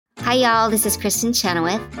Hi, y'all. This is Kristen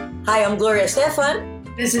Chenoweth. Hi, I'm Gloria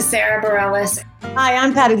Estefan. This is Sarah Bareilles. Hi,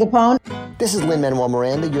 I'm Patti LuPone. This is Lin-Manuel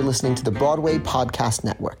Miranda. You're listening to the Broadway Podcast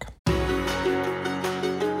Network.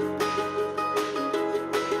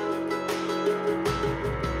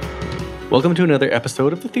 Welcome to another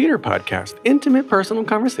episode of the Theater Podcast, intimate personal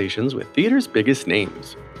conversations with theater's biggest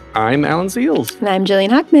names. I'm Alan Seals. And I'm Jillian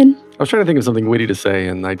Hockman. I was trying to think of something witty to say,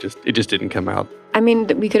 and it just didn't come out. I mean,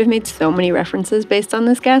 we could have made so many references based on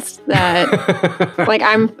this guest that,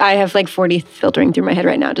 I have 40 filtering through my head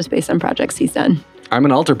right now just based on projects he's done. I'm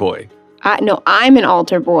an altar boy. No, I'm an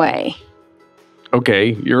altar boy.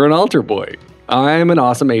 Okay, you're an altar boy. I'm an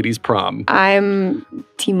awesome 80s prom. I'm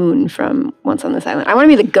Ti-Moon from Once on This Island. I want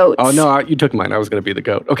to be the goats. Oh, no, you took mine. I was going to be the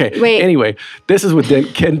goat. Okay, wait. Anyway, this is with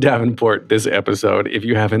Ken Davenport this episode. If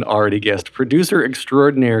you haven't already guessed, producer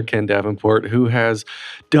extraordinaire Ken Davenport, who has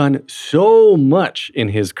done so much in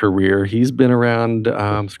his career. He's been around,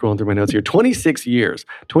 scrolling through my notes here, 26 years.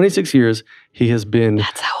 26 years he has been...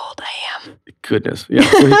 That's how old I am. Goodness. Yeah.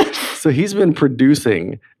 So he's been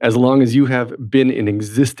producing as long as you have been in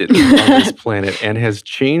existence on this planet and has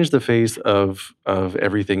changed the face of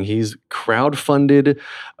everything. He's crowdfunded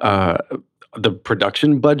the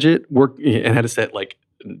production budget work and had to set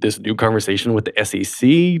this new conversation with the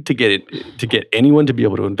SEC to get anyone to be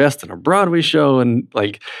able to invest in a Broadway show. And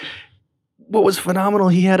what was phenomenal,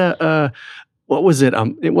 he had what was it?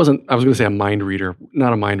 It wasn't, I was going to say a mind reader,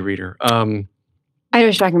 not a mind reader. I know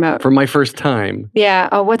what you're talking about. For my first time. Yeah.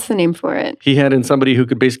 Oh, what's the name for it? He had in somebody who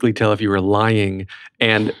could basically tell if you were lying,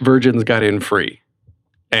 and virgins got in free.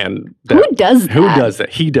 And who does that? Who does that?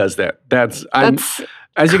 He does that. That's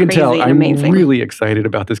as you can tell, I'm really excited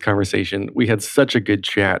about this conversation. We had such a good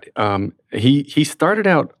chat. He started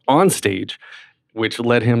out on stage, which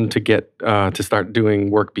led him to get to start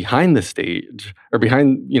doing work behind the stage or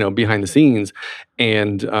behind the scenes,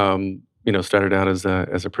 and started out as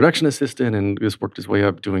a production assistant and just worked his way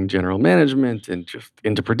up doing general management and just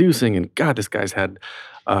into producing. And God, this guy's had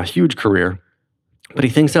a huge career, but he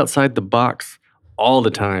thinks outside the box all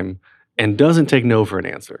the time and doesn't take no for an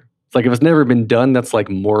answer. It's like if it's never been done, that's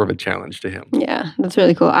more of a challenge to him. Yeah, that's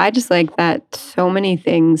really cool. I just like that so many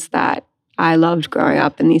things that I loved growing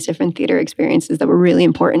up in these different theater experiences that were really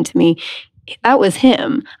important to me. That was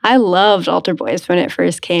him. I loved Altar Boys when it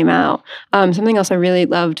first came out. Something else I really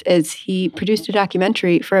loved is he produced a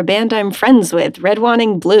documentary for a band I'm friends with, Red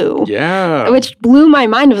Wanting Blue. Yeah. Which blew my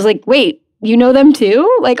mind. It was like, wait, you know them too?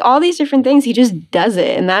 All these different things, he just does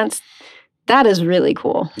it. And that is really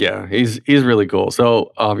cool. Yeah, he's really cool.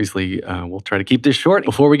 So obviously, we'll try to keep this short.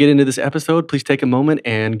 Before we get into this episode, please take a moment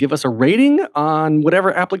and give us a rating on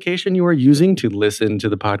whatever application you are using to listen to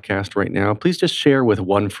the podcast right now. Please just share with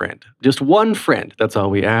one friend. Just one friend. That's all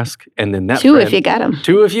we ask. And then that Two friend, if you got them.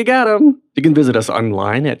 Two if you got them. You can visit us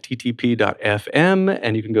online at ttp.fm,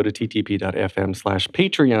 and you can go to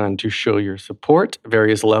ttp.fm/Patreon to show your support.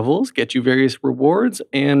 Various levels get you various rewards,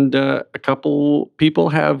 and a couple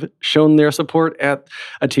people have shown their support at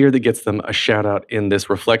a tier that gets them a shout out in this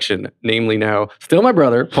reflection. Namely now, still my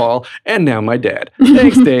brother, Paul, and now my dad.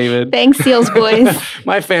 Thanks, David. Thanks, Seals boys.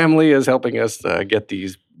 My family is helping us get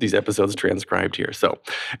these episodes transcribed here. So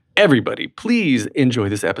everybody, please enjoy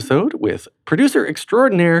this episode with producer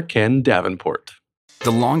extraordinaire Ken Davenport. The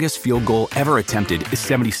longest field goal ever attempted is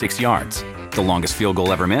 76 yards. The longest field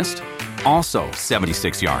goal ever missed? Also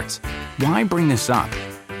 76 yards. Why bring this up?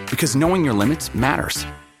 Because knowing your limits matters,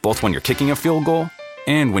 both when you're kicking a field goal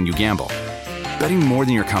and when you gamble. Betting more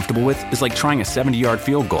than you're comfortable with is like trying a 70-yard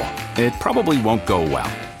field goal. It probably won't go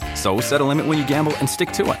well. So set a limit when you gamble and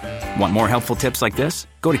stick to it. Want more helpful tips like this?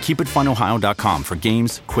 Go to keepitfunohio.com for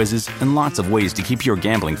games, quizzes, and lots of ways to keep your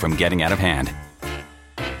gambling from getting out of hand.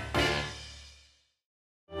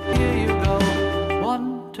 Here you go.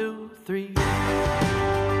 1, 2, 3.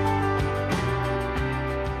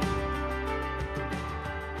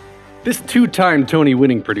 This two-time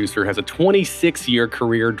Tony-winning producer has a 26-year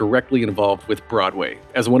career directly involved with Broadway.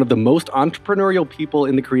 As one of the most entrepreneurial people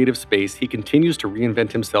in the creative space, he continues to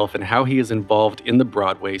reinvent himself and how he is involved in the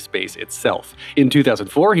Broadway space itself. In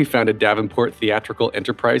 2004, he founded Davenport Theatrical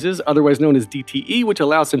Enterprises, otherwise known as DTE, which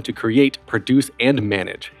allows him to create, produce, and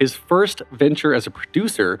manage. His first venture as a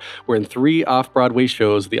producer were in 3 off-Broadway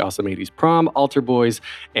shows, The Awesome 80s Prom, Altar Boys,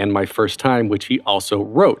 and My First Time, which he also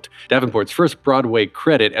wrote. Davenport's first Broadway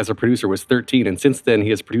credit as a producer was 13, and since then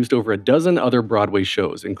he has produced over a dozen other Broadway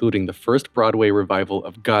shows, including the first Broadway revival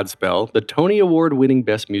of Godspell, the Tony Award-winning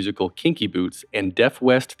Best Musical Kinky Boots, and Deaf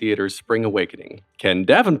West Theater's Spring Awakening. Ken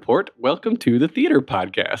Davenport, welcome to the Theater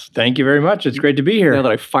Podcast. Thank you very much. It's great to be here. Now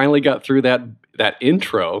that I finally got through that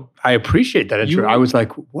intro. I appreciate that intro. I was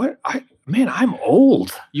like, what? Man, I'm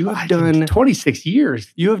old. You have done 26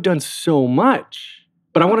 years. You have done so much.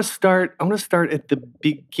 But I want to start at the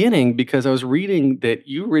beginning because I was reading that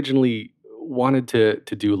you originally wanted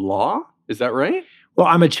to do law. Is that right? Well,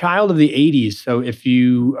 I'm a child of the 80s. So if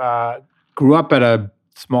you grew up at a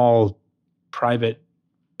small private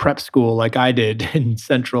prep school like I did in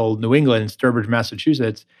central New England, Sturbridge,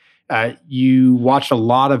 Massachusetts, you watched a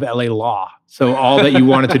lot of LA Law. So all that you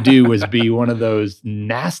wanted to do was be one of those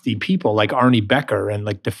nasty people like Arnie Becker and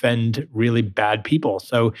like defend really bad people.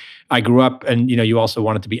 So I grew up and, you also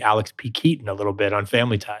wanted to be Alex P. Keaton a little bit on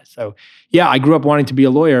Family Ties. So yeah, I grew up wanting to be a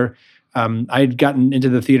lawyer. I had gotten into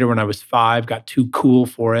the theater when I was 5, got too cool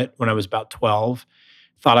for it when I was about 12.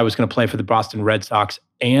 Thought I was going to play for the Boston Red Sox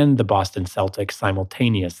and the Boston Celtics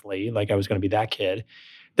simultaneously, like I was going to be that kid.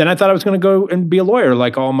 Then I thought I was going to go and be a lawyer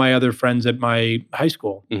like all my other friends at my high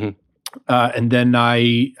school. Mm-hmm. And then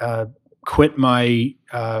I quit my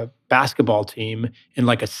basketball team in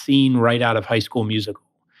like a scene right out of High School Musical.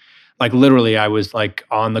 Like literally I was like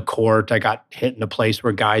on the court. I got hit in a place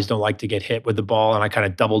where guys don't like to get hit with the ball. And I kind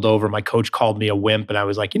of doubled over. My coach called me a wimp. And I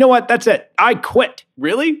was like, you know what? That's it. I quit.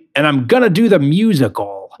 Really? And I'm going to do the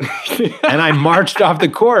musical. And I marched off the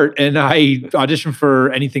court and I auditioned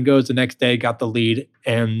for Anything Goes the next day, got the lead.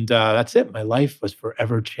 And that's it. My life was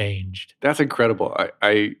forever changed. That's incredible.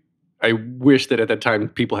 I wish that at that time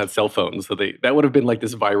people had cell phones, so that would have been like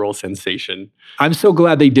this viral sensation. I'm so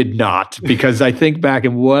glad they did not, because I think back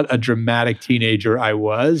and what a dramatic teenager I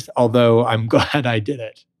was, although I'm glad I did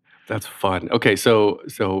it. That's fun. Okay, so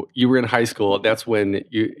you were in high school. That's when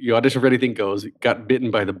you auditioned for Anything Goes, got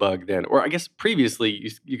bitten by the bug then. Or I guess previously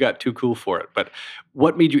you got too cool for it. But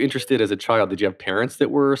what made you interested as a child? Did you have parents that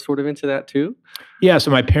were sort of into that too? Yeah,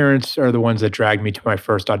 so my parents are the ones that dragged me to my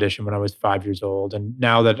first audition when I was 5 years old. And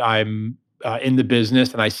now that I'm in the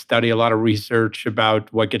business and I study a lot of research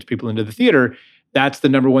about what gets people into the theater, that's the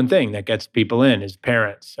number one thing that gets people in is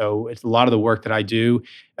parents. So it's a lot of the work that I do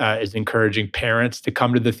is encouraging parents to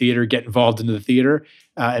come to the theater, get involved into the theater,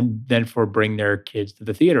 and then bring their kids to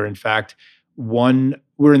the theater. In fact,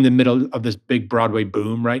 we're in the middle of this big Broadway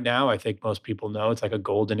boom right now. I think most people know it's like a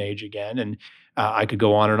golden age again. And I could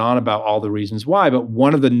go on and on about all the reasons why, but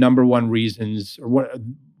one of the number one reasons, or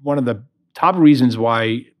one of the top reasons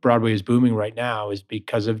why Broadway is booming right now is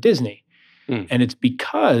because of Disney. And it's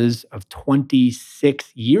because of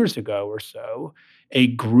 26 years ago or so, a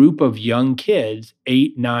group of young kids,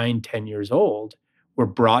 8, 9, 10 years old, were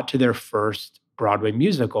brought to their first Broadway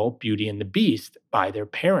musical, Beauty and the Beast, by their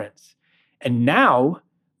parents. And now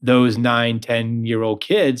those 9, 10-year-old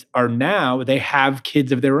kids they have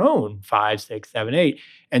kids of their own, 5, 6, 7, 8.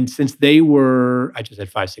 And since they were, I just said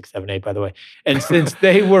 5, 6, 7, 8, by the way. And since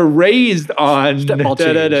they were raised on,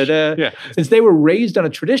 since they were raised on a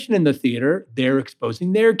tradition in the theater, they're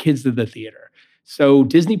exposing their kids to the theater. So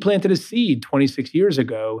Disney planted a seed 26 years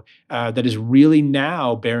ago that is really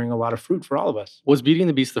now bearing a lot of fruit for all of us. Was Beauty and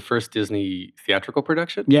the Beast the first Disney theatrical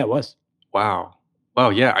production? Yeah, it was. Wow.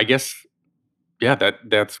 Yeah, I guess. Yeah,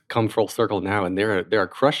 that's come full circle now, and they're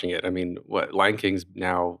crushing it. I mean, Lion King's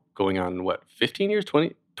now going on 15 years,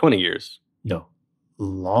 20 years? No,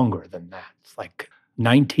 longer than that. It's like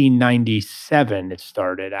 1997 it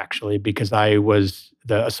started actually, because I was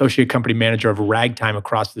the associate company manager of Ragtime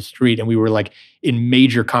across the street, and we were like in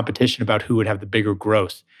major competition about who would have the bigger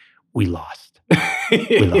gross. We lost.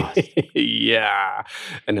 Yeah.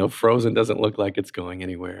 I know Frozen doesn't look like it's going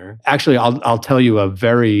anywhere. Actually, I'll tell you a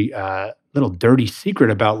very little dirty secret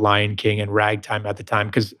about Lion King and Ragtime at the time,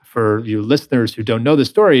 because for you listeners who don't know the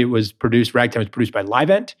story, Ragtime was produced by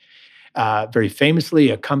Livent, very famously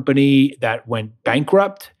a company that went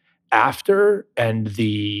bankrupt after, and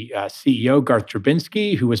the CEO, Garth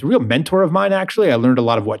Drabinsky, who was a real mentor of mine, actually. I learned a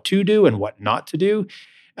lot of what to do and what not to do,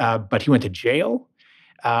 but he went to jail.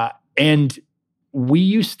 And we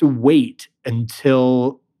used to wait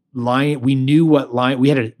until we knew what we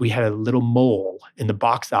had a little mole in the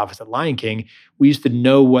box office at Lion King. We used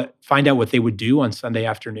to find out what they would do on Sunday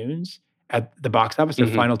afternoons at the box office, their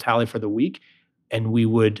final tally for the week, and we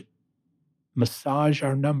would massage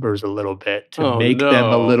our numbers a little bit to make them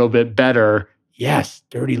a little bit better. Yes,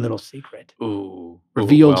 dirty little secret. Ooh.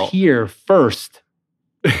 Revealed here first.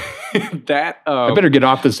 I better get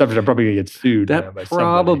off this subject. I'm probably going to get sued. That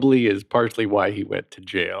probably is partially why he went to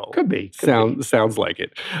jail. Could be. Sounds like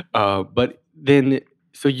it. But then,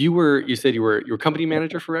 so you said you were company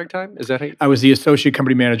manager for Ragtime? Is that how I was the associate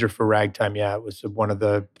company manager for Ragtime. Yeah, it was one of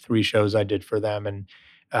the 3 shows I did for them. And,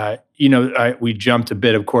 we jumped a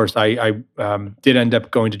bit. Of course, I did end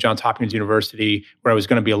up going to Johns Hopkins University, where I was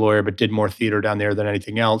going to be a lawyer, but did more theater down there than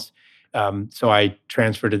anything else. So I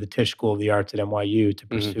transferred to the Tisch School of the Arts at NYU to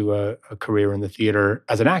pursue a career in the theater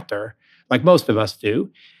as an actor, like most of us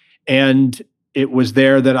do. And it was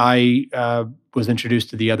there that I was introduced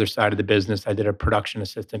to the other side of the business. I did a production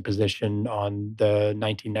assistant position on the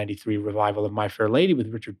 1993 revival of My Fair Lady with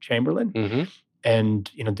Richard Chamberlain, and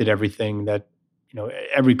did everything that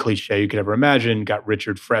every cliche you could ever imagine. Got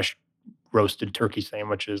Richard fresh roasted turkey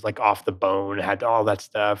sandwiches, like off the bone, had all that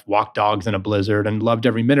stuff, walked dogs in a blizzard, and loved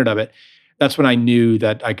every minute of it. That's when I knew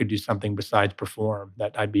that I could do something besides perform,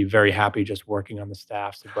 that I'd be very happy just working on the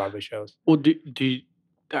staffs of Broadway shows. Well,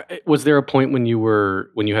 was there a point when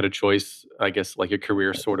you had a choice, I guess, like your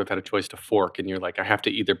career sort of had a choice to fork, and you're like, I have to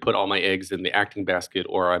either put all my eggs in the acting basket,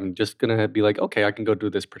 or I'm just going to be like, okay, I can go do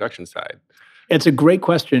this production side? It's a great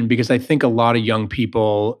question, because I think a lot of young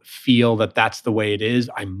people feel that that's the way it is.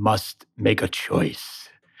 I must make a choice,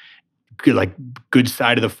 good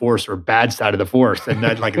side of the force or bad side of the force, and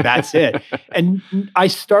that's it. And I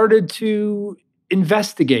started to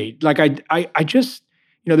investigate. I just,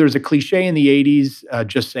 there's a cliche in the 80s,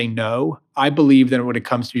 just say no. I believe that when it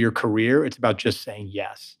comes to your career, it's about just saying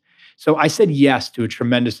yes. So I said yes to a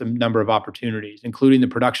tremendous number of opportunities, including the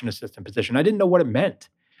production assistant position. I didn't know what it meant.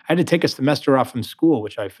 I had to take a semester off from school,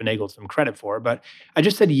 which I finagled some credit for, but I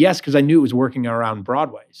just said yes because I knew it was working around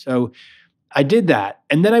Broadway. So I did that.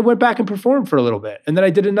 And then I went back and performed for a little bit. And then I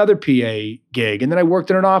did another PA gig. And then I worked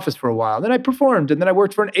in an office for a while. Then I performed. And then I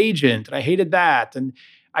worked for an agent. And I hated that. And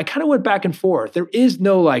I kind of went back and forth. There is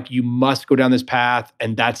no you must go down this path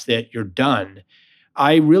and that's it, you're done.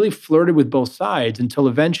 I really flirted with both sides until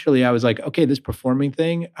eventually I was like, okay, this performing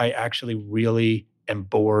thing, I actually really am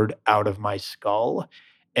bored out of my skull.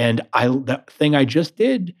 And the thing I just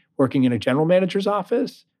did, working in a general manager's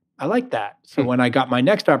office, I like that. So when I got my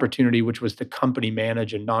next opportunity, which was to company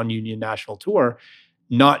manage a non-union national tour,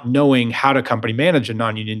 not knowing how to company manage a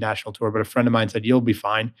non-union national tour, but a friend of mine said, you'll be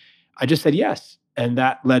fine, I just said yes. And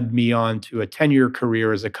that led me on to a 10-year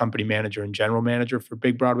career as a company manager and general manager for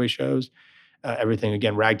big Broadway shows. Everything,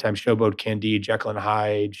 again, Ragtime, Showboat, Candide, Jekyll and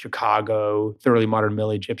Hyde, Chicago, Thoroughly Modern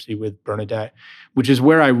Millie, Gypsy with Bernadette, which is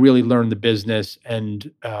where I really learned the business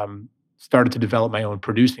and started to develop my own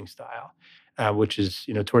producing style, which is,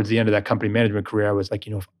 towards the end of that company management career, I was like,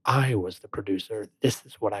 if I was the producer, this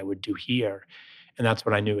is what I would do here. And that's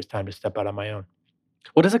when I knew it was time to step out on my own.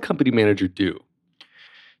 What does a company manager do?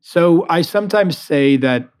 So I sometimes say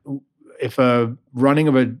that if a running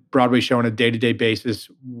of a Broadway show on a day-to-day basis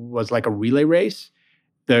was like a relay race,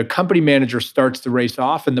 the company manager starts the race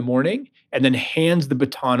off in the morning and then hands the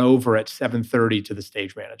baton over at 7:30 to the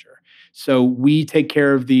stage manager. So we take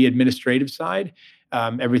care of the administrative side,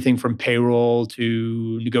 everything from payroll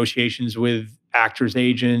to negotiations with actors'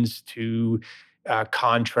 agents to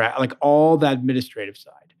contract, all that administrative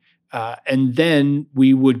side. And then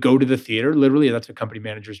we would go to the theater. Literally, that's a company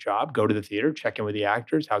manager's job. Go to the theater, check in with the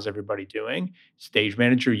actors. How's everybody doing? Stage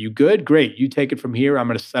manager, you good? Great. You take it from here. I'm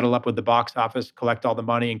going to settle up with the box office, collect all the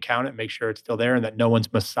money and count it, make sure it's still there and that no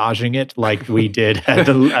one's massaging it like we did at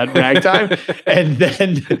Ragtime, and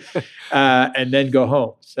then go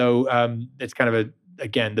home. So it's kind of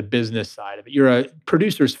again, the business side of it. You're a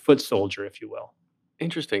producer's foot soldier, if you will.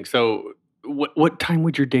 Interesting. So what time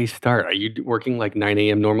would your day start? Are you working 9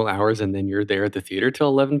 a.m. normal hours and then you're there at the theater till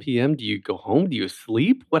 11 p.m.? Do you go home? Do you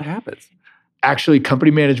sleep? What happens? Actually, company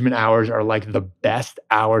management hours are the best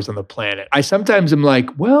hours on the planet. I sometimes am like,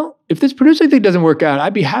 well, if this producing thing doesn't work out,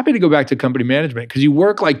 I'd be happy to go back to company management because you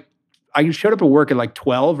work I showed up at work at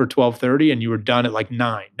 12 or 12:30 and you were done at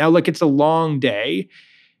 9. Now, it's a long day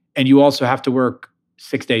and you also have to work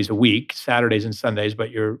 6 days a week, Saturdays and Sundays,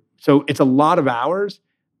 so it's a lot of hours,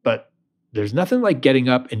 but there's nothing like getting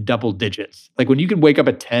up in double digits. When you can wake up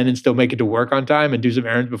at 10 and still make it to work on time and do some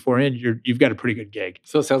errands beforehand, you've got a pretty good gig.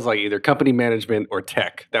 So it sounds like either company management or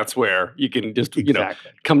tech. That's where you can just,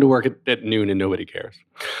 exactly. Come to work at noon and nobody cares.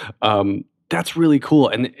 That's really cool.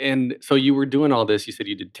 And so you were doing all this. You said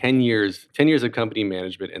you did 10 years of company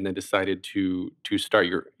management and then decided to start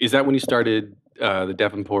is that when you started the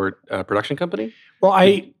Davenport production company? Well,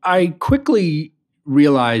 I quickly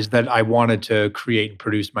realized that I wanted to create and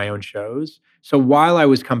produce my own shows. So while I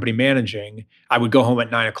was company managing, I would go home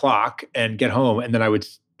at 9 o'clock and get home. And then I would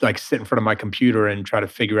sit in front of my computer and try to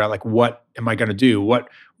figure out what am I going to do? What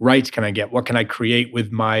rights can I get? What can I create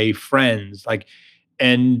with my friends?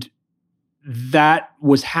 And that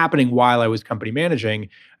was happening while I was company managing.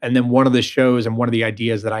 And then one of the shows and one of the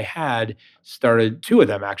ideas that I had started, two of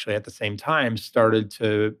them actually at the same time, started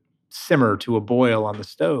to simmer to a boil on the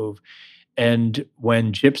stove. And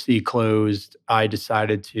when Gypsy closed, I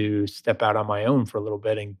decided to step out on my own for a little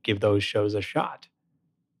bit and give those shows a shot.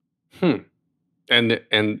 And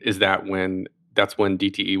is that's when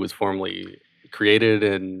DTE was formally created,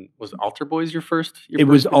 and was Altar Boys your first? It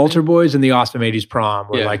was big Altar thing? Boys and the Awesome 80s Prom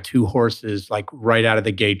were Yeah. like two horses, like right out of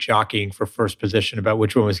the gate jockeying for first position about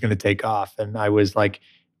which one was going to take off. And I was like,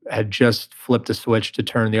 had just flipped a switch to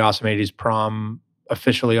turn the Awesome 80s Prom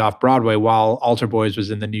officially off Broadway while Altar Boys was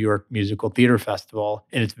in the New York Musical Theater Festival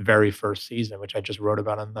in its very first season, which I just wrote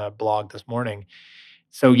about on the blog this morning.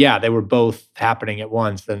 So yeah, they were both happening at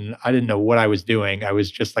once, and I didn't know what I was doing. I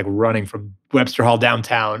was just like running from Webster Hall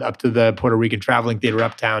downtown up to the Puerto Rican Traveling Theater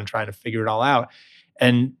uptown, trying to figure it all out.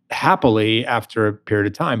 And happily, after a period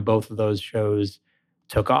of time, both of those shows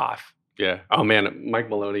took off. Yeah. Oh man, Mike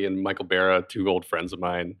Maloney and Michael Barra, two old friends of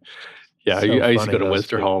mine. Yeah, So I used to funny, go to those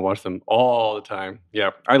Webster two. Hall and watch them all the time.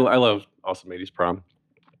 Yeah, I love Awesome 80s Prom.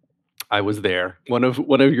 I was there, one of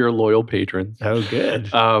your loyal patrons. Oh, good.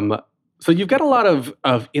 So you've got a lot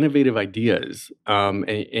of innovative ideas,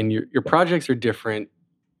 and your projects are different.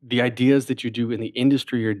 The ideas that you do in the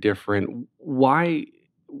industry are different. Why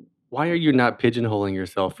are you not pigeonholing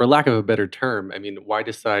yourself, for lack of a better term? I mean, why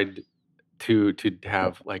decide to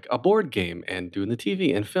have like a board game and doing the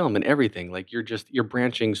TV and film and everything? Like you're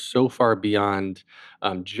branching so far beyond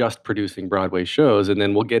just producing Broadway shows, and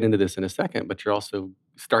then we'll get into this in a second. But you're also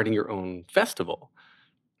starting your own festival.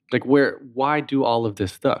 Like why do all of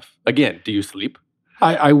this stuff? Again, do you sleep?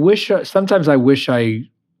 I wish, sometimes I wish I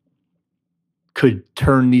could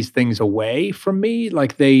turn these things away from me.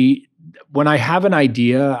 Like when I have an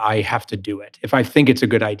idea, I have to do it. If I think it's a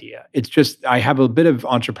good idea, it's just, I have a bit of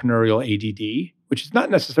entrepreneurial ADD, which is not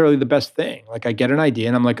necessarily the best thing. Like I get an idea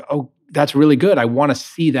and I'm like, oh, that's really good. I want to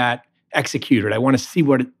see that executed. I want to see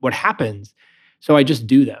what happens. So I just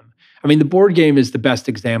do them. I mean, the board game is the best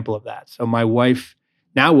example of that. So my wife,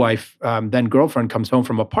 then girlfriend, comes home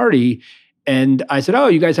from a party, and I said, "Oh,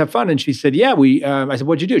 you guys have fun?" And she said, "Yeah, we." I said,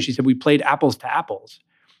 "What'd you do?" She said, "We played apples to apples."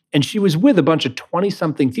 And she was with a bunch of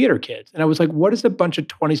 20-something theater kids, and I was like, "What is a bunch of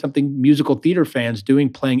 20-something musical theater fans doing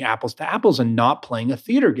playing apples to apples and not playing a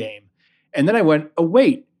theater game?" And then I went, "Oh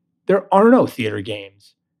wait, there are no theater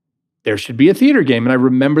games. There should be a theater game." And I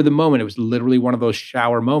remember the moment. It was literally one of those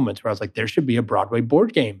shower moments where I was like, "There should be a Broadway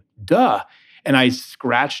board game. Duh!" And I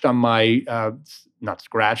scratched on my not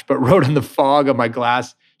scratched, but wrote in the fog of my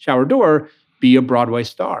glass shower door, "Be a Broadway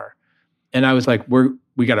star." And I was like,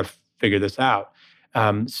 we got to figure this out.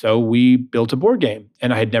 So we built a board game,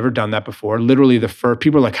 and I had never done that before. Literally the first,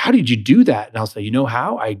 people were like, "How did you do that?" And I'll say, "You know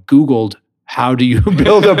how? I Googled, how do you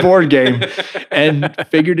build a board game?" and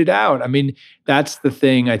figured it out. I mean, that's the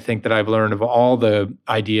thing I think that I've learned of all the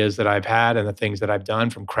ideas that I've had and the things that I've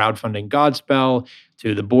done, from crowdfunding Godspell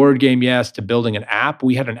to the board game, yes, to building an app.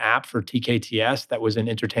 We had an app for TKTS that was in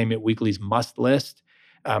Entertainment Weekly's must list,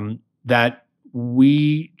 that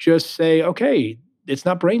we just say, okay, it's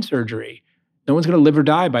not brain surgery. No one's going to live or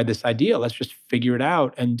die by this idea. Let's just figure it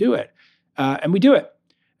out and do it. And we do it.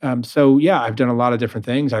 So yeah, I've done a lot of different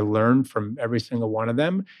things. I learned from every single one of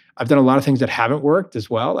them. I've done a lot of things that haven't worked as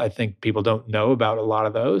well. I think people don't know about a lot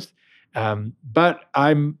of those. But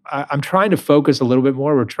I'm trying to focus a little bit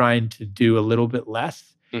more. We're trying to do a little bit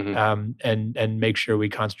less, and make sure we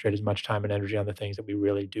concentrate as much time and energy on the things that we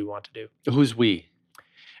really do want to do. Who's we?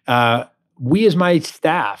 We as my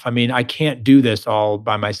staff. I mean, I can't do this all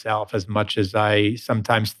by myself as much as I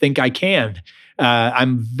sometimes think I can.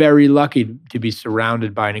 I'm very lucky to be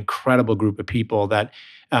surrounded by an incredible group of people that,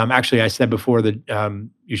 actually, I said before that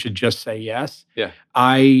you should just say yes. Yeah.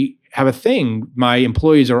 I have a thing. My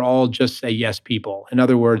employees are all just say yes people. In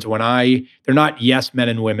other words, they're not yes men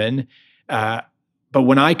and women, but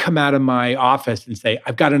when I come out of my office and say,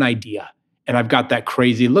 "I've got an idea," and I've got that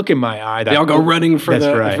crazy look in my eye, They all go running for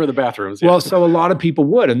That's the bathrooms. Well, so a lot of people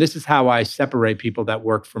would, and this is how I separate people that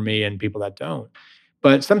work for me and people that don't.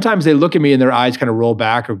 But sometimes they look at me and their eyes kind of roll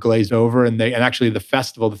back or glaze over, and actually the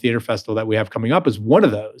theater festival that we have coming up is one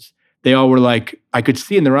of those. They all were like, I could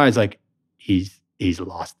see in their eyes, like, he's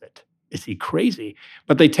lost it. Is he crazy?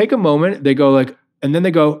 But they take a moment, they go like, and then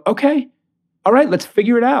they go, okay, all right, let's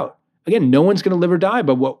figure it out. Again, no one's going to live or die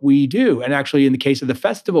by what we do. And actually, in the case of the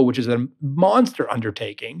festival, which is a monster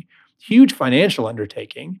undertaking, huge financial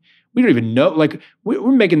undertaking, we don't even know, like,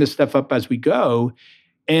 we're making this stuff up as we go.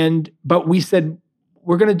 But we said,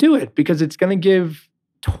 we're going to do it because it's going to give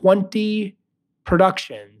 20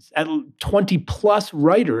 productions, at 20 plus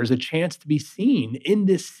writers, a chance to be seen in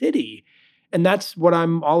this city. And that's what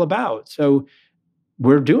I'm all about. So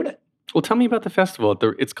we're doing it. Well, tell me about the festival.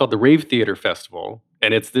 It's called the Rave Theater Festival,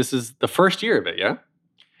 and this is the first year of it, yeah?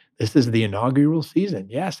 This is the inaugural season,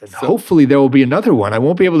 yes. And hopefully there will be another one. I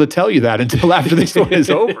won't be able to tell you that until after this one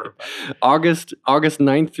is over. August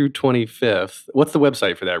 9th through 25th. What's the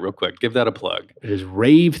website for that real quick? Give that a plug. It is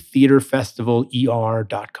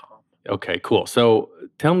ravetheaterfestivaler.com. Okay, cool. So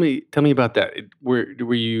tell me about that. Did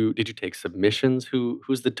you take submissions?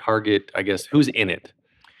 Who's the target, I guess, who's in it?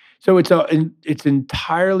 So it's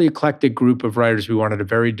entirely eclectic group of writers. We wanted a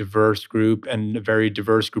very diverse group and a very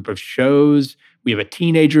diverse group of shows. We have a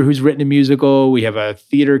teenager who's written a musical. We have a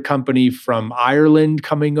theater company from Ireland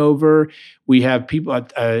coming over. We have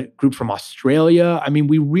a group from Australia. I mean,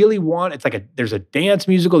 we really want, there's a dance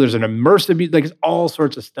musical, there's an immersive, it's all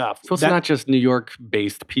sorts of stuff. So it's not just New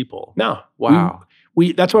York-based people. No. Wow.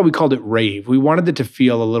 That's why we called it Rave. We wanted it to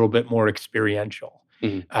feel a little bit more experiential.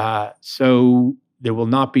 Mm-hmm. So there will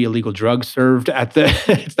not be illegal drugs served at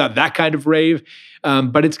it's not that kind of rave,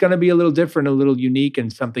 but it's going to be a little different, a little unique,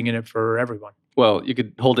 and something in it for everyone. Well, you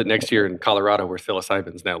could hold it next year in Colorado where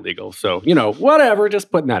psilocybin's now legal. So, whatever, just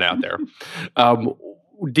putting that out there.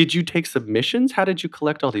 Did you take submissions? How did you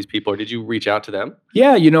collect all these people, or did you reach out to them?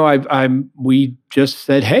 Yeah, we just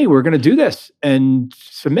said, hey, we're going to do this and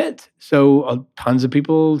submit. So tons of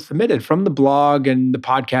people submitted from the blog and the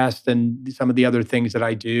podcast and some of the other things that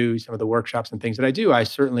I do, some of the workshops and things that I do. I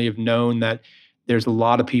certainly have known that there's a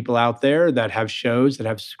lot of people out there that have shows, that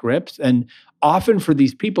have scripts. And often for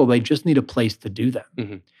these people, they just need a place to do them.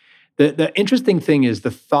 Mm-hmm. The interesting thing is the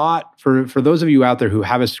thought for those of you out there who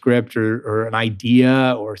have a script or an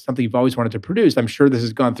idea or something you've always wanted to produce, I'm sure this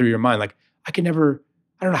has gone through your mind. Like, I don't know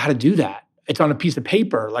how to do that. It's on a piece of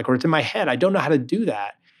paper, or it's in my head. I don't know how to do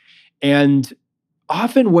that. And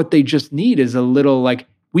often what they just need is a little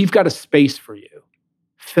we've got a space for you,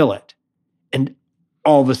 fill it. And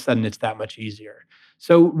all of a sudden it's that much easier.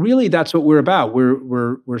 So really that's what we're about.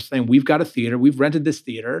 We're saying we've got a theater, we've rented this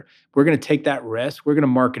theater, we're going to take that risk, we're going to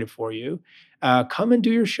market it for you. Come and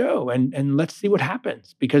do your show and let's see what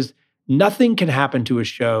happens, because nothing can happen to a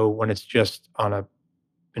show when it's just in a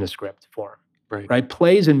script form. Right?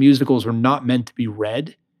 Plays and musicals were not meant to be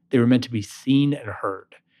read, they were meant to be seen and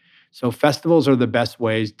heard. So festivals are the best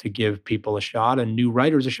ways to give people a shot and new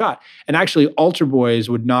writers a shot. And actually, Altar Boys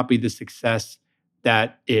would not be the success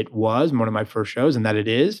that it was, one of my first shows, and that it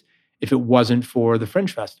is, if it wasn't for the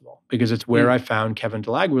Fringe Festival, because it's where I found Kevin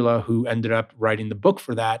DeLaguila, who ended up writing the book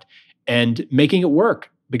for that and making it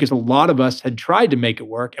work, because a lot of us had tried to make it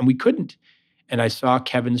work and we couldn't. And I saw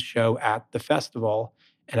Kevin's show at the festival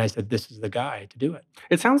and I said, this is the guy to do it.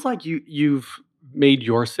 It sounds like you've made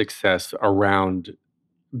your success around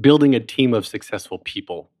building a team of successful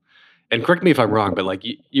people. And correct me if I'm wrong, but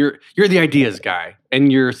you're the ideas guy,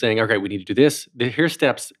 and you're saying, okay, we need to do this. Here's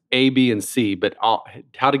steps A, B, and C, but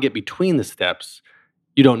how to get between the steps,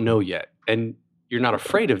 you don't know yet, and you're not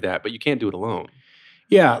afraid of that, but you can't do it alone.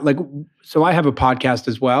 Yeah, so I have a podcast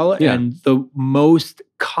as well, and the most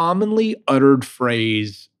commonly uttered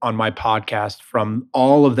phrase on my podcast from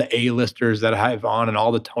all of the A-listers that I have on and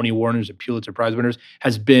all the Tony Awards and Pulitzer Prize winners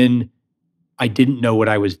has been, I didn't know what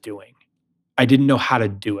I was doing. I didn't know how to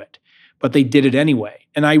do it. But they did it anyway.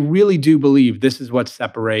 And I really do believe this is what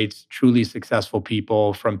separates truly successful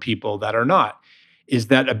people from people that are not, is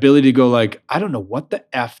that ability to go I don't know what the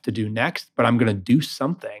F to do next, but I'm going to do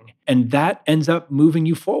something. And that ends up moving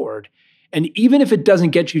you forward. And even if it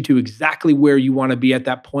doesn't get you to exactly where you want to be at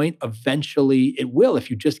that point, eventually it will,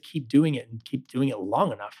 if you just keep doing it and keep doing it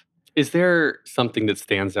long enough. Is there something that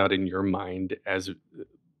stands out in your mind as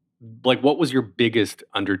what was your biggest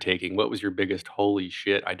undertaking? What was your biggest, holy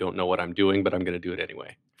shit, I don't know what I'm doing, but I'm going to do it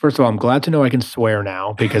anyway? First of all, I'm glad to know I can swear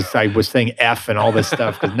now, because I was saying F and all this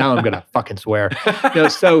stuff, because now I'm going to fucking swear.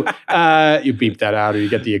 So you beep that out, or you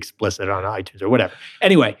get the explicit on iTunes or whatever.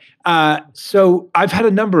 Anyway, so I've had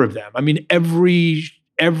a number of them. I mean, every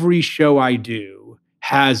show I do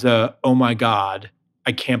has oh my God,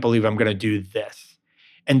 I can't believe I'm going to do this.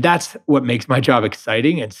 And that's what makes my job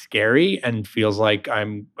exciting and scary and feels like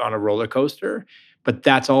I'm on a roller coaster. But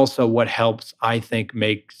that's also what helps, I think,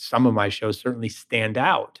 make some of my shows certainly stand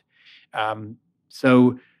out.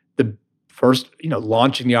 So the first,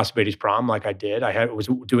 launching the Ossabates Prom like I did, was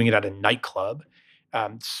doing it at a nightclub.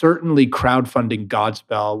 Certainly crowdfunding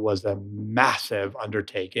Godspell was a massive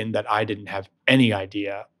undertaking that I didn't have any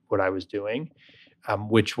idea what I was doing,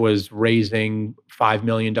 which was raising $5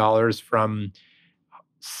 million from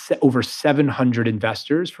over 700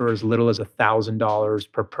 investors for as little as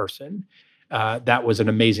 $1,000 per person. That was an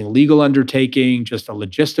amazing legal undertaking, just a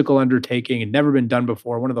logistical undertaking. It had never been done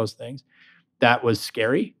before, one of those things. That was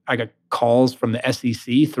scary. I got calls from the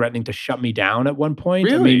SEC threatening to shut me down at one point.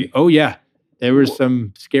 Really? I mean, oh yeah, there were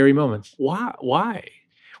some scary moments. Why?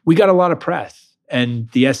 We got a lot of press. And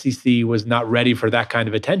the SEC was not ready for that kind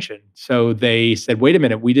of attention. So they said, wait a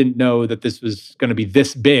minute, we didn't know that this was going to be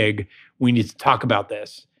this big. We need to talk about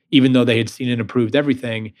this. Even though they had seen and approved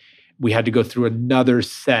everything, we had to go through another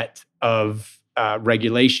set of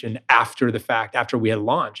regulation after the fact, after we had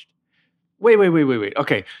launched. Wait.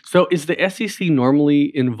 Okay. So is the SEC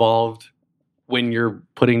normally involved when you're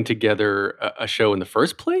putting together a show in the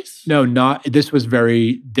first place? No, not. This was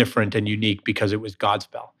very different and unique because it was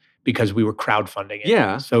Godspell, because we were crowdfunding it.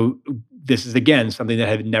 Yeah. So this is, again, something that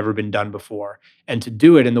had never been done before. And to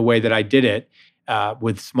do it in the way that I did it,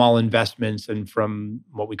 with small investments and from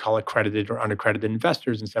what we call accredited or unaccredited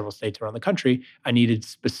investors in several states around the country, I needed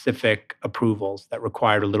specific approvals that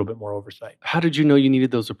required a little bit more oversight. How did you know you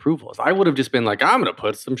needed those approvals? I would have just been like, I'm going to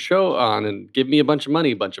put some show on and give me a bunch of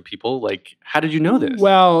money, a bunch of people. Like, how did you know this?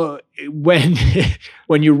 Well, when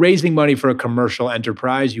you're raising money for a commercial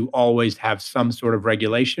enterprise, you always have some sort of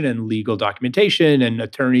regulation and legal documentation and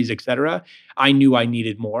attorneys, et cetera. I knew I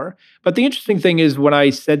needed more. But the interesting thing is when I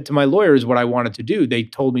said to my lawyers what I wanted to do, they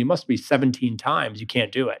told me it must be 17 times, you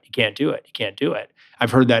can't do it, you can't do it, you can't do it.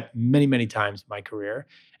 I've heard that many, many times in my career.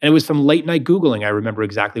 And it was some late night Googling. I remember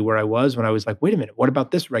exactly where I was when I was like, wait a minute, what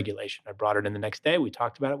about this regulation? I brought it in the next day. We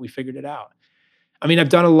talked about it. We figured it out. I mean, I've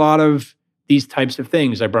done a lot of these types of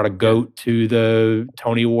things. I brought a goat to the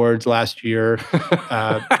Tony Awards last year.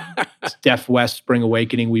 Steph West Spring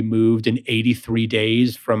Awakening, we moved in 83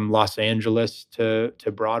 days from Los Angeles to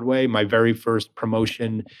Broadway. My very first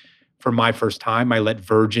promotion for my first time, I let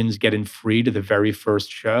virgins get in free to the very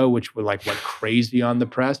first show, which went crazy on the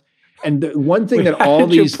press. And the one thing that all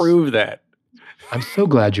these— How did you prove that? I'm so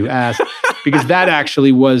glad you asked, because that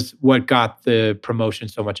actually was what got the promotion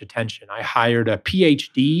so much attention. I hired a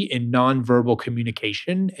PhD in nonverbal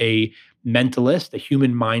communication, a mentalist, a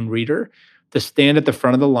human mind reader, to stand at the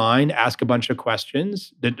front of the line, ask a bunch of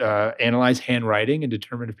questions, that analyze handwriting, and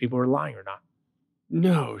determine if people are lying or not.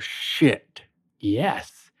 No shit.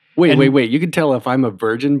 Yes. Wait. You can tell if I'm a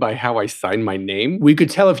virgin by how I sign my name? We could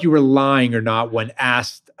tell if you were lying or not when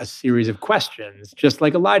asked a series of questions, just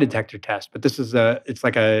like a lie detector test. But this is it's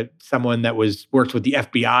like someone that worked with the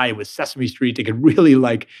FBI with Sesame Street. They could really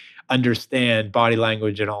understand body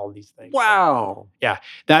language and all of these things. Wow. Yeah.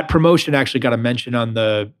 That promotion actually got a mention on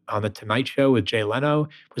the Tonight Show with Jay Leno.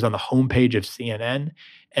 It was on the homepage of CNN.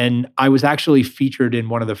 And I was actually featured in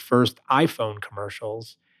one of the first iPhone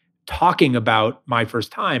commercials talking about my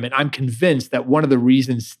first time. And I'm convinced that one of the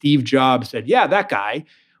reasons Steve Jobs said, yeah, that guy,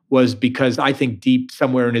 was because I think deep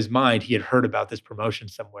somewhere in his mind, he had heard about this promotion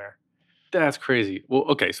somewhere. That's crazy. Well,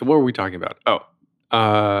 okay. So what were we talking about?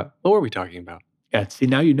 What were we talking about? Yeah. See,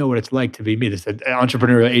 now you know what it's like to be me. This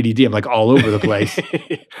entrepreneurial ADD. I'm all over the place.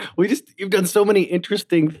 You've done so many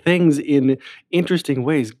interesting things in interesting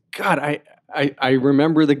ways. God, I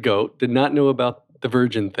remember the goat, did not know about the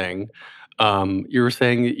virgin thing. You were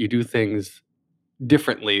saying that you do things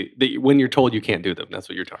differently that when you're told you can't do them. That's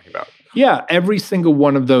what you're talking about. Yeah. Every single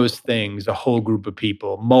one of those things, a whole group of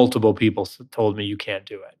people, multiple people told me you can't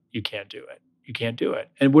do it. You can't do it. You can't do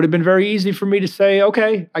it. And it would have been very easy for me to say,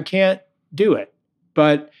 okay, I can't do it.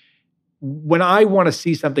 But when I want to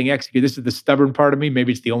see something executed, this is the stubborn part of me.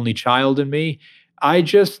 Maybe it's the only child in me. I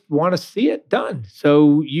just want to see it done.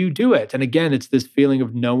 So you do it. And again, it's this feeling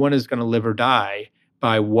of no one is going to live or die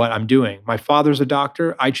by what I'm doing. My father's a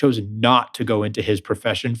doctor. I chose not to go into his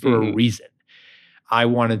profession for a reason. I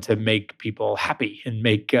wanted to make people happy and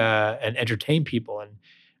and entertain people. And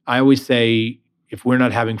I always say, if we're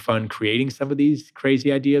not having fun creating some of these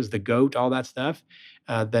crazy ideas, the goat, all that stuff,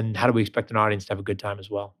 then how do we expect an audience to have a good time as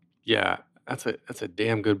well? Yeah, that's a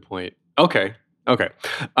damn good point. Okay.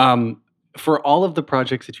 For all of the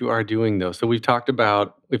projects that you are doing, though, so we've talked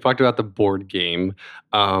about the board game.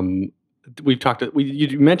 You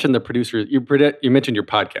mentioned the producer. You mentioned your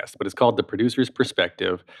podcast, but it's called The Producer's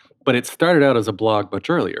Perspective. But it started out as a blog much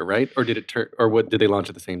earlier, right? Or did it did they launch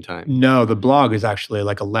at the same time? No, the blog is actually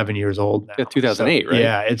 11 years old now. Yeah, 2008, right?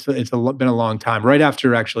 Yeah, it's been a long time. Right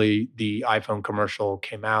after actually the iPhone commercial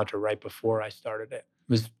came out, or right before I started it. It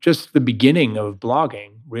was just the beginning of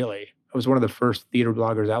blogging, really. I was one of the first theater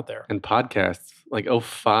bloggers out there. And podcasts,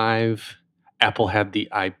 2005, Apple had the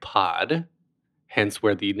iPod. Hence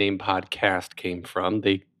where the name podcast came from.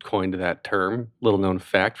 They coined that term. Little known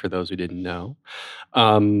fact for those who didn't know.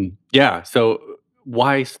 So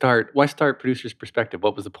why start Producer's Perspective?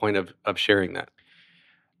 What was the point of sharing that?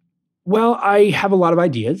 Well, I have a lot of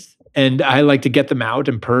ideas and I like to get them out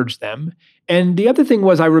and purge them. And the other thing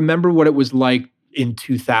was, I remember what it was like in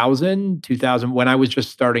 2000 when I was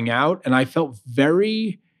just starting out, and I felt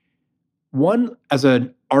as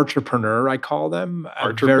an entrepreneur, I call them.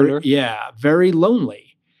 Entrepreneur? Very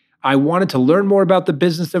lonely. I wanted to learn more about the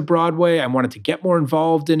business of Broadway. I wanted to get more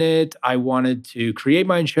involved in it. I wanted to create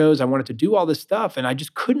my own shows. I wanted to do all this stuff. And I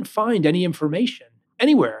just couldn't find any information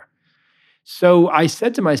anywhere. So I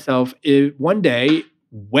said to myself, one day,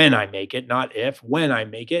 when I make it, not if, when I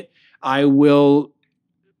make it, I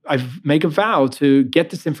make a vow to get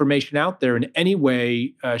this information out there in any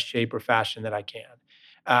way, shape, or fashion that I can.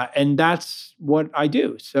 And that's what I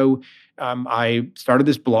do. So I started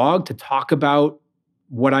this blog to talk about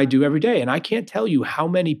what I do every day. And I can't tell you how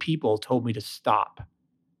many people told me to stop.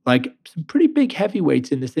 Like some pretty big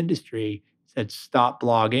heavyweights in this industry said, stop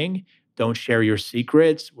blogging. Don't share your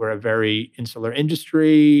secrets. We're a very insular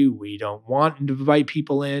industry. We don't want to invite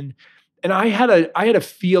people in. And I had a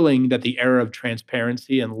feeling that the era of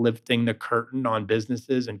transparency and lifting the curtain on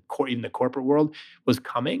businesses and even the corporate world was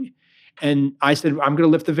coming. And I said, I'm going to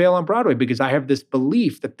lift the veil on Broadway because I have this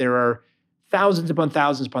belief that there are thousands upon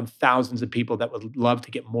thousands of people that would love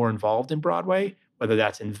to get more involved in Broadway, whether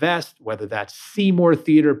that's invest, whether that's see more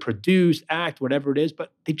theater, produce, act, whatever it is,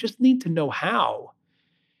 but they just need to know how.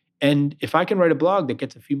 And if I can write a blog that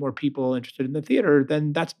gets a few more people interested in the theater,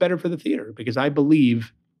 then that's better for the theater because I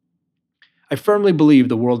firmly believe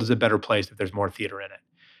the world is a better place if there's more theater in it.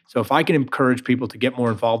 So if I can encourage people to get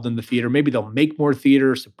more involved in the theater, maybe they'll make more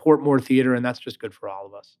theater, support more theater, and that's just good for all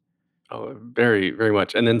of us. Oh, very, very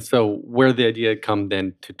much. And then so where did the idea come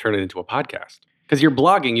then to turn it into a podcast? Because you're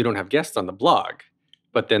blogging, you don't have guests on the blog,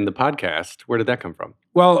 but then the podcast, where did that come from?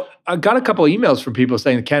 Well, I got a couple of emails from people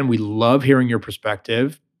saying, Ken, we love hearing your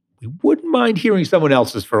perspective. We wouldn't mind hearing someone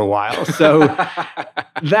else's for a while. So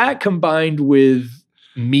that combined with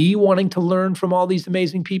me wanting to learn from all these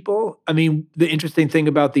amazing people. I mean, the interesting thing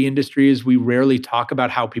about the industry is we rarely talk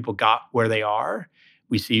about how people got where they are.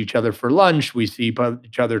 We see each other for lunch. We see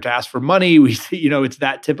each other to ask for money. We see, it's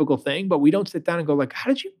that typical thing, but we don't sit down and go like, how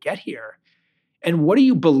did you get here? And what do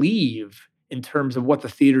you believe in terms of what the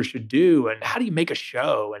theater should do? And how do you make a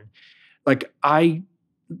show? And like, I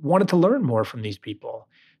wanted to learn more from these people.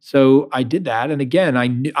 So I did that. And again,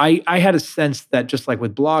 I had a sense that just like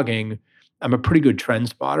with blogging, I'm a pretty good trend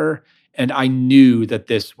spotter. And I knew that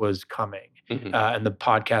this was coming. Mm-hmm. And the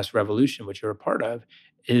podcast revolution, which you're a part of,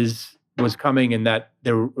 was coming, and that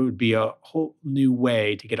there would be a whole new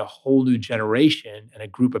way to get a whole new generation and a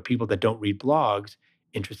group of people that don't read blogs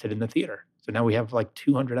interested in the theater. So now we have like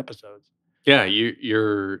 200 episodes. Yeah,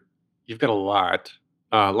 you've got a lot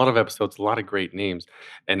of episodes, a lot of great names,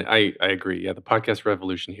 and I agree. Yeah, the podcast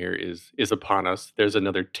revolution here is upon us. There's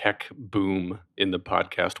another tech boom in the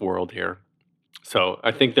podcast world here. So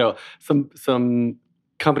I think some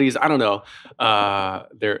companies, I don't know,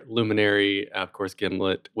 their Luminary, of course,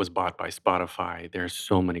 Gimlet was bought by Spotify. There's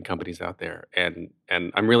so many companies out there, and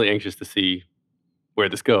I'm really anxious to see where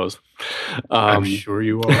this goes. I'm sure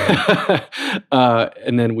you are.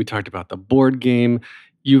 And then we talked about the board game.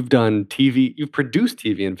 You've done TV. You've produced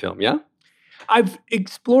TV and film, yeah? I've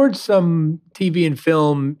explored some TV and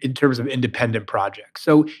film in terms of independent projects.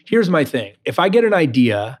 So here's my thing. If I get an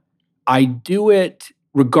idea, I do it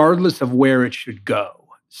regardless of where it should go.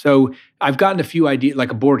 So I've gotten a few ideas,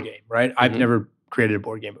 like a board game, right? I've never created a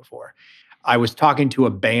board game before. I was talking to a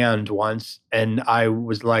band once, and I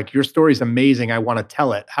was like, your story's amazing. I want to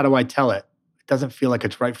tell it. How do I tell it? It doesn't feel like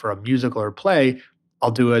it's right for a musical or play. I'll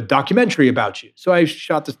do a documentary about you. So I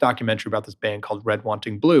shot this documentary about this band called Red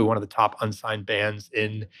Wanting Blue, one of the top unsigned bands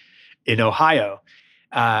in Ohio.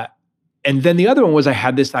 And then the other one was I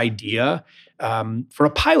had this idea for a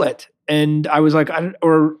pilot. And I was like, I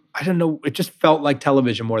don't know, it just felt like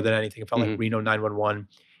television more than anything. It felt like Reno 911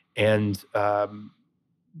 and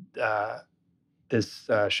this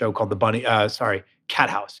show called Cat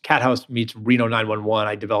House. Cat House meets Reno 911.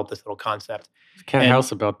 I developed this little concept. Cat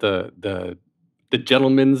House about the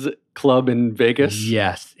gentleman's club in Vegas?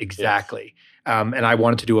 Yes, exactly. Yes. And I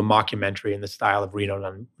wanted to do a mockumentary in the style of Reno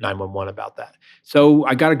 911 about that. So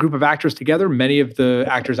I got a group of actors together, many of the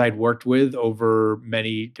actors I'd worked with over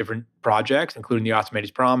many different projects, including the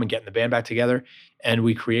Archimedes Prom and getting the band back together. And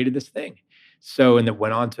we created this thing. So, and it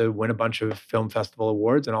went on to win a bunch of film festival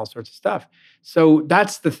awards and all sorts of stuff. So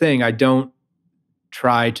that's the thing. I don't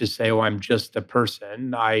try to say, oh, I'm just a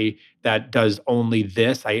person that does only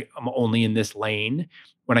this. I'm only in this lane.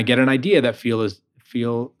 When I get an idea that I feel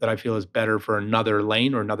is better for another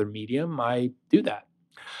lane or another medium, I do that.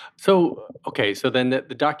 So, okay. So then the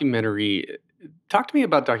documentary, talk to me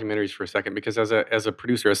about documentaries for a second, because as a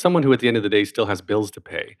producer, as someone who at the end of the day still has bills to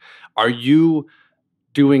pay, are you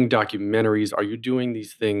doing documentaries? Are you doing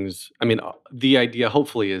these things? I mean, the idea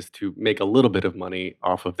hopefully is to make a little bit of money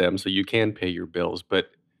off of them so you can pay your bills.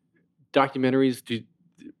 But documentaries,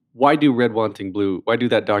 why do Red Wanting Blue? Why do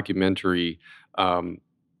that documentary?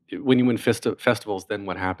 when you win festivals, then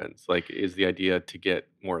what happens? Like, is the idea to get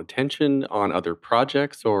more attention on other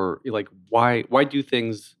projects, or like why do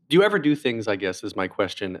things? Do you ever do things? I guess is my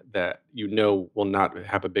question, that will not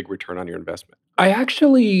have a big return on your investment. I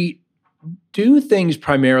actually do things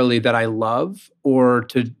primarily that I love, or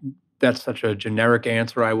that's such a generic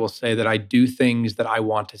answer. I will say that I do things that I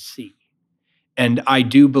want to see. And I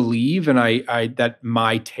do believe, and I that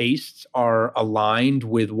my tastes are aligned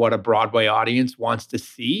with what a Broadway audience wants to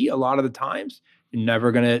see. A lot of the times, you're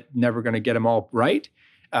never gonna get them all right,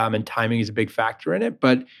 and timing is a big factor in it.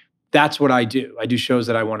 But that's what I do. I do shows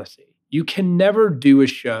that I want to see. You can never do a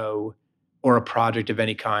show or a project of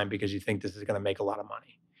any kind because you think this is going to make a lot of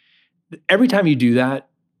money. Every time you do that,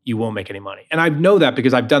 you won't make any money. And I know that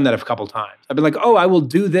because I've done that a couple times. I've been like, oh, I will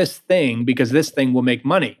do this thing because this thing will make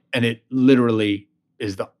money. And it literally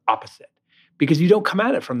is the opposite because you don't come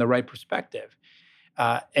at it from the right perspective.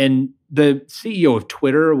 And the CEO of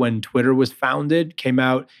Twitter, when Twitter was founded, came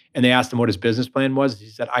out and they asked him what his business plan was. He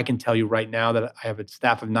said, I can tell you right now that I have a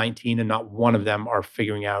staff of 19 and not one of them are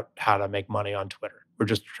figuring out how to make money on Twitter. We're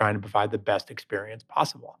just trying to provide the best experience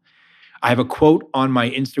possible. I have a quote on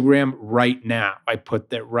my Instagram right now. I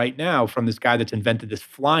put that right now from this guy that's invented this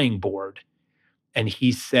flying board. And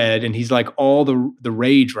he said, and he's like all the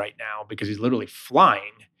rage right now because he's literally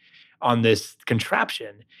flying on this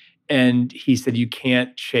contraption. And he said, you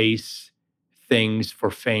can't chase things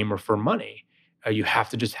for fame or for money. You have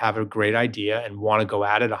to just have a great idea and want to go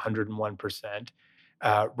at it 101%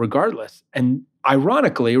 regardless. And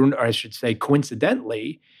ironically, or I should say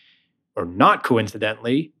coincidentally, or not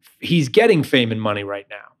coincidentally, he's getting fame and money right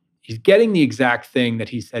now. He's getting the exact thing that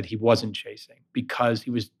he said he wasn't chasing because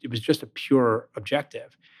it was just a pure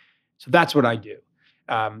objective. So that's what I do.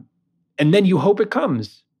 And then you hope it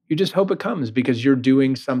comes. You just hope it comes because you're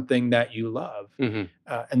doing something that you love. Mm-hmm.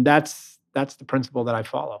 And that's the principle that I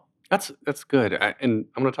follow. That's good. And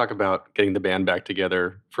I'm going to talk about getting the band back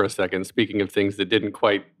together for a second. Speaking of things that didn't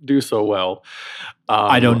quite do so well.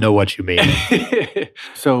 I don't know what you mean.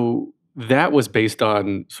 So that was based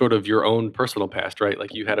on sort of your own personal past, right?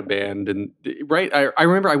 Like you had a band and right. I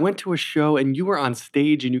remember I went to a show and you were on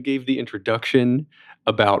stage and you gave the introduction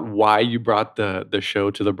about why you brought the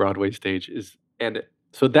show to the Broadway stage. And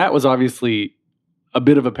so that was obviously a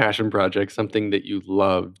bit of a passion project, something that you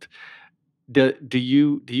loved. Do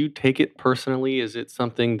you take it personally? Is it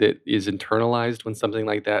something that is internalized when something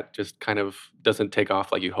like that just kind of doesn't take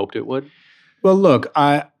off like you hoped it would? Well, look,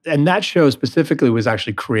 and that show specifically was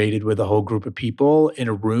actually created with a whole group of people in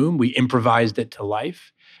a room. We improvised it to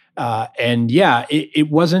life. And yeah,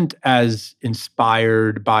 it wasn't as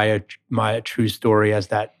inspired by my true story as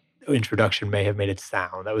that introduction may have made it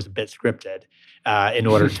sound. That was a bit scripted in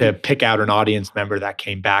order to pick out an audience member that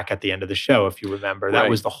came back at the end of the show, if you remember. That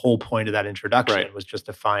was the whole point of that introduction, was just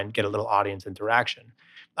to get a little audience interaction.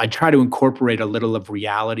 I try to incorporate a little of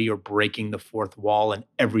reality or breaking the fourth wall in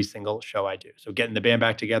every single show I do. So getting the band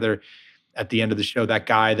back together at the end of the show, that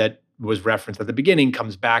guy that was referenced at the beginning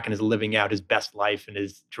comes back and is living out his best life and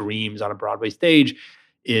his dreams on a Broadway stage.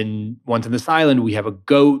 In Once on This Island, we have a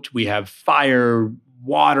goat, we have fire,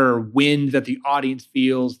 water, wind that the audience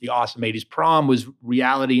feels. The Awesome 80s Prom was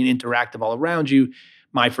reality and interactive all around you.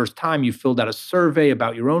 My First Time, you filled out a survey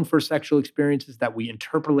about your own first sexual experiences that we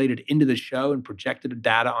interpolated into the show and projected the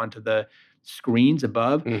data onto the screens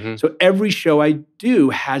above. Mm-hmm. So every show I do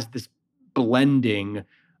has this blending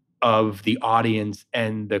of the audience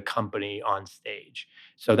and the company on stage.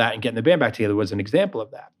 So that and getting the band back together was an example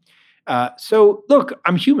of that. So look,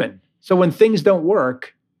 I'm human. So when things don't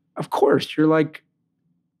work, of course, you're like,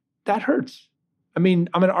 that hurts. I mean,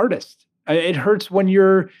 I'm an artist. It hurts when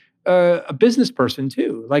you're a business person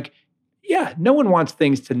too. Like, yeah, no one wants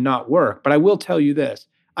things to not work, but I will tell you this.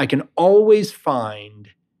 I can always find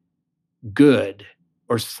good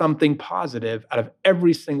or something positive out of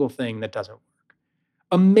every single thing that doesn't work.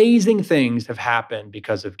 Amazing things have happened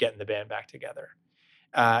because of getting the band back together.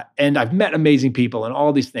 And I've met amazing people and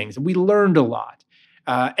all these things, and we learned a lot.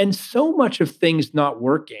 And so much of things not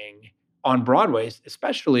working on Broadway,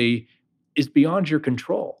 especially, is beyond your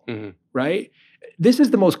control, right? This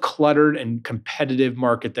is the most cluttered and competitive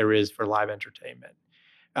market there is for live entertainment.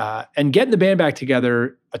 And getting the band back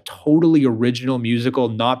together, a totally original musical,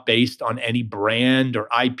 not based on any brand or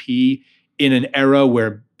IP, in an era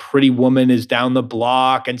where Pretty Woman is down the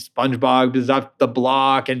block and SpongeBob is up the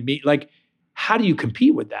block, and how do you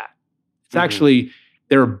compete with that? It's actually,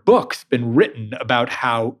 there are books been written about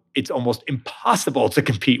how it's almost impossible to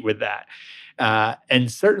compete with that.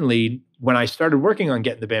 And certainly when I started working on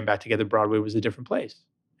getting the band back together, Broadway was a different place.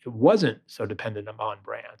 it wasn't so dependent upon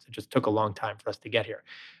brands. It just took a long time for us to get here.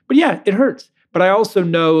 But yeah, it hurts. But I also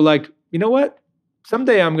know, like, you know what?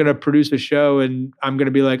 Someday I'm going to produce a show and I'm going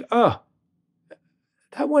to be like, oh,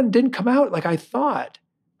 that one didn't come out like I thought.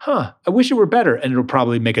 I wish it were better. And it'll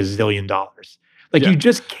probably make $1 zillion. Like, you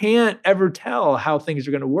just can't ever tell how things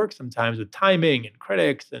are going to work sometimes with timing and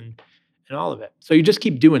critics and all of it. So you just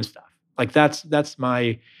keep doing stuff. Like, that's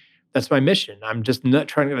my mission. I'm just not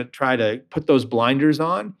trying to put those blinders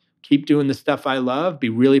on, keep doing the stuff I love, be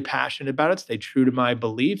really passionate about it, stay true to my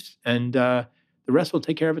beliefs, and the rest will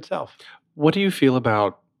take care of itself. What do you feel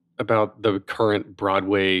about the current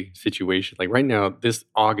Broadway situation? Like right now, this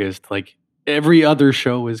August, like every other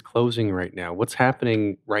show is closing right now. What's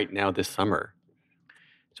happening right now this summer?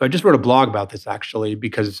 So I just wrote a blog about this actually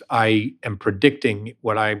because I am predicting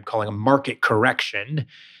what I'm calling a market correction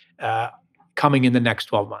coming in the next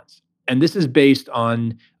 12 months. And this is based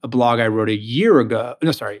on a blog I wrote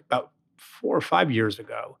about 4 or 5 years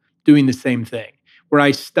ago, doing the same thing, where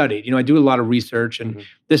I studied. I do a lot of research, and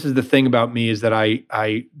this is the thing about me, is that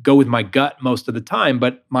I go with my gut most of the time,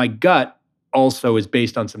 but my gut also is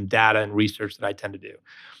based on some data and research that I tend to do.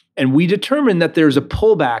 And we determined that there's a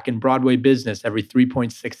pullback in Broadway business every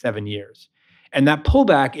 3.67 years. And that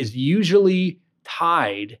pullback is usually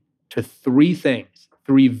tied to 3 things,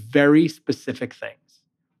 3 very specific things.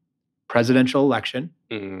 Presidential election.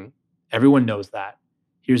 Everyone knows that.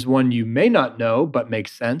 Here's one you may not know, but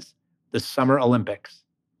makes sense. The Summer Olympics.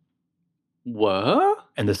 What?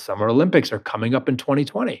 And the Summer Olympics are coming up in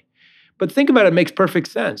 2020. But think about it, it makes perfect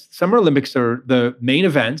sense. Summer Olympics are the main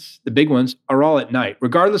events, the big ones, are all at night.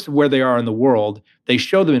 Regardless of where they are in the world, they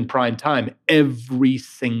show them in prime time every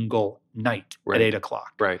single night at 8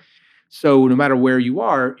 o'clock. Right. So no matter where you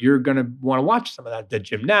are, you're going to want to watch some of that, the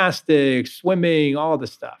gymnastics, swimming, all the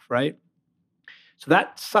stuff, right? So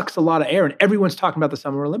that sucks a lot of air, and everyone's talking about the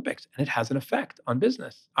Summer Olympics, and it has an effect on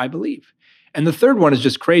business, I believe. And the third one is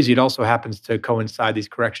just crazy. It also happens to coincide, these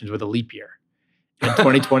corrections, with a leap year. And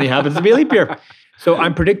 2020 happens to be a leap year. So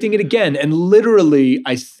I'm predicting it again. And literally,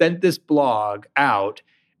 I sent this blog out.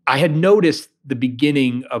 I had noticed the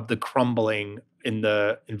beginning of the crumbling in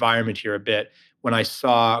the environment here a bit when I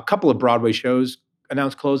saw a couple of Broadway shows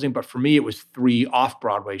announce closing. But for me, it was 3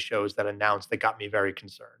 off-Broadway shows that announced that got me very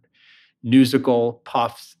concerned. Musical,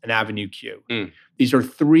 Puffs, and Avenue Q. These are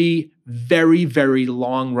 3 very, very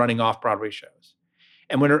long-running off-Broadway shows.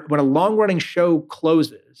 And when a long-running show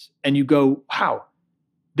closes and you go, wow,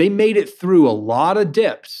 they made it through a lot of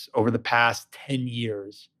dips over the past 10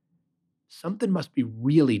 years, something must be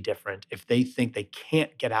really different if they think they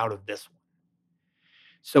can't get out of this one.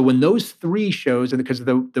 So when those 3 shows, and because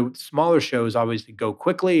the smaller shows obviously go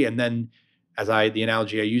quickly, and then the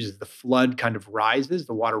analogy I use is the flood kind of rises,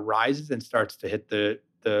 the water rises and starts to hit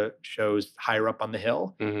the shows higher up on the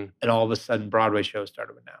hill. And all of a sudden Broadway shows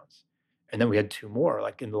started to announce. And then we had 2 more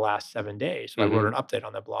like in the last 7 days. So I wrote an update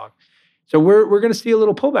on that blog. So we're going to see a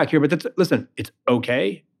little pullback here, but listen, it's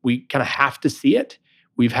okay. We kind of have to see it.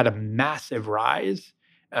 We've had a massive rise.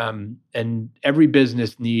 And every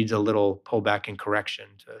business needs a little pullback and correction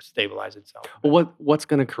to stabilize itself. Well, what's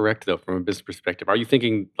going to correct, though, from a business perspective? Are you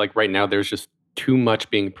thinking, like, right now there's just too much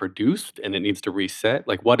being produced and it needs to reset?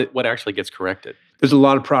 Like, what actually gets corrected? There's a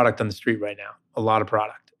lot of product on the street right now, a lot of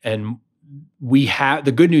product. And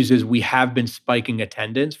the good news is we have been spiking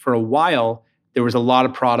attendance. For a while, there was a lot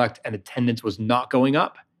of product and attendance was not going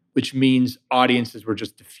up, which means audiences were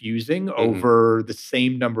just diffusing over the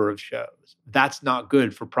same number of shows. That's not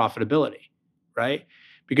good for profitability, right?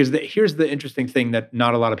 Because here's the interesting thing that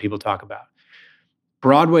not a lot of people talk about.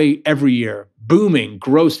 Broadway every year, booming,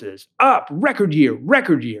 grosses, up, record year,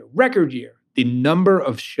 record year, record year. The number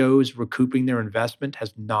of shows recouping their investment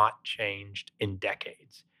has not changed in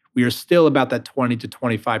decades. We are still about that 20 to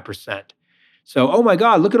 25%. So, oh my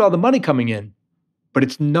God, look at all the money coming in. But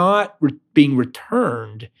it's not being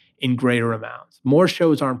returned in greater amounts. More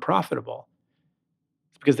shows aren't profitable.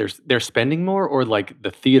 Because they're spending more, or like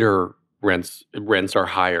the theater rents are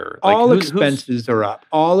higher? Like All expenses are up.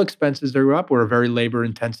 All expenses are up. We're a very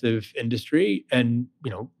labor-intensive industry, and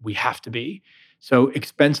we have to be. So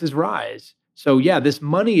expenses rise. So yeah, this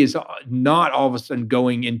money is not all of a sudden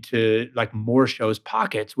going into like more shows'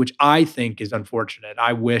 pockets, which I think is unfortunate.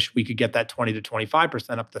 I wish we could get that 20 to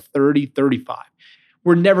 25% up to 30, 35.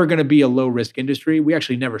 We're never going to be a low-risk industry. We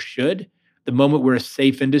actually never should. The moment we're a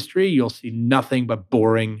safe industry, you'll see nothing but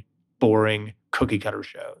boring cookie-cutter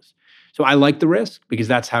shows. So I like the risk because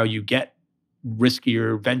that's how you get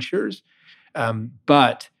riskier ventures.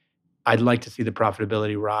 But I'd like to see the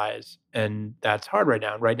profitability rise. And that's hard right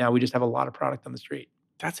now. Right now, we just have a lot of product on the street.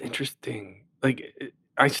 That's interesting. Like,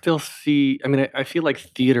 I still see, I mean, I feel like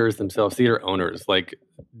theaters themselves, theater owners like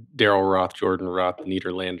Daryl Roth, Jordan Roth, the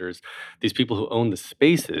Nederlanders, these people who own the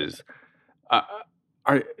spaces, uh,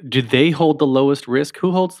 do they hold the lowest risk?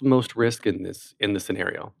 Who holds the most risk in this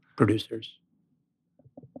scenario? Producers.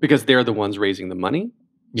 Because they're the ones raising the money.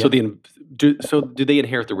 Yeah. So do they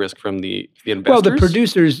inherit the risk from the investors? Well, the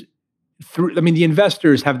producers, the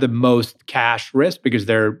investors have the most cash risk because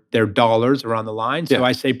their dollars are on the line. So Yeah.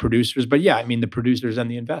 I say producers, but yeah, I mean the producers and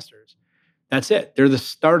the investors. That's it. They're the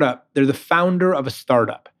startup. They're the founder of a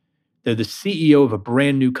startup. They're the CEO of a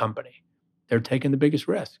brand new company. They're taking the biggest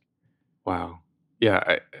risk. Wow.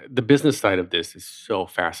 Yeah, the business side of this is so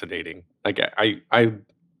fascinating. Like I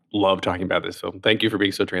love talking about this. So thank you for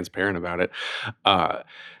being so transparent about it.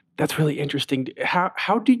 That's really interesting.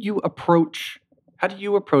 How do you approach? Do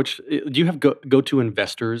you have go-to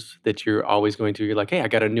investors that you're always going to? You're like, hey, I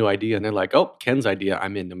got a new idea, and they're like, oh, Ken's idea,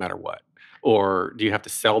 I'm in no matter what. Or do you have to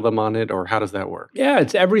sell them on it, or how does that work? Yeah,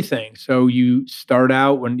 it's everything. So you start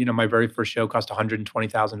out when, my very first show cost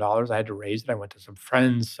 $120,000. I had to raise it. I went to some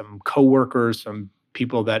friends, some coworkers, some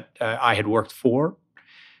people that I had worked for,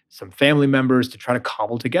 some family members to try to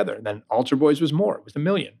cobble together. And then Altar Boys was more. It was $1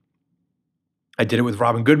 million. I did it with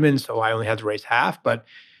Robin Goodman, so I only had to raise half, but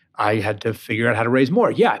I had to figure out how to raise more.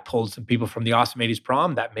 Yeah, I pulled some people from the Awesome 80s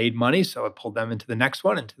Prom that made money, so I pulled them into the next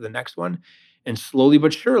one, into the next one. And slowly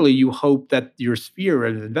but surely, you hope that your sphere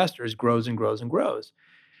of investors grows and grows and grows.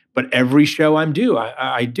 But every show I'm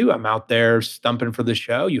out there stumping for the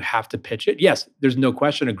show. You have to pitch it. Yes, there's no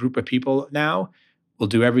question a group of people now will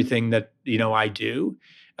do everything that, I do.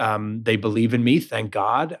 They believe in me, thank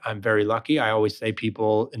God. I'm very lucky. I always say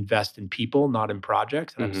people invest in people, not in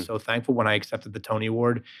projects. And I'm so thankful when I accepted the Tony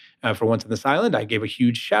Award for Once on This Island. I gave a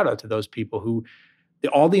huge shout out to those people who,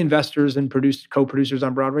 all the investors and co-producers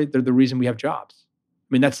on Broadway, they're the reason we have jobs. I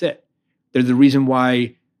mean, that's it. They're the reason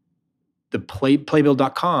why the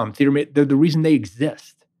Playbill.com, they're the reason they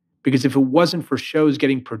exist. Because if it wasn't for shows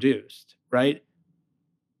getting produced, right,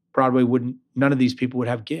 Broadway none of these people would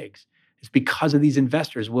have gigs. It's because of these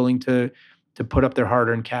investors willing to put up their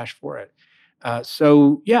hard-earned cash for it.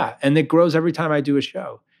 And it grows every time I do a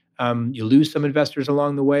show. You lose some investors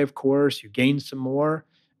along the way, of course. You gain some more.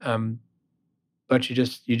 But you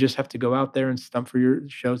just have to go out there and stump for your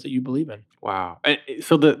shows that you believe in. Wow.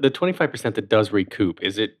 So the 25% that does recoup,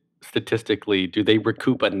 is it statistically, do they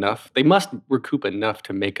recoup enough? They must recoup enough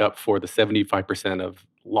to make up for the 75% of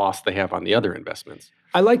loss they have on the other investments.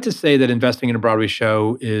 I like to say that investing in a Broadway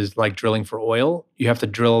show is like drilling for oil. You have to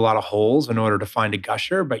drill a lot of holes in order to find a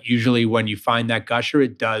gusher, but usually when you find that gusher,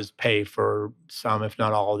 it does pay for some, if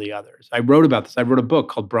not all, of the others. I wrote about this. I wrote a book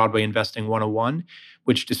called Broadway Investing 101,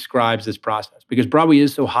 which describes this process. Because Broadway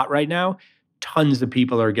is so hot right now, tons of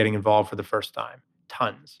people are getting involved for the first time.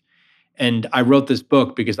 Tons. And I wrote this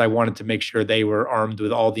book because I wanted to make sure they were armed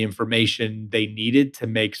with all the information they needed to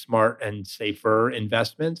make smart and safer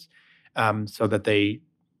investments, so that they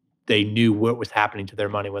knew what was happening to their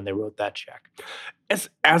money when they wrote that check.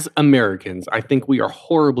 As Americans, I think we are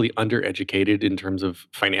horribly undereducated in terms of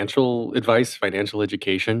financial advice, financial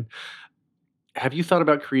education. Have you thought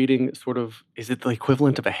about creating is it the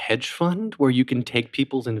equivalent of a hedge fund where you can take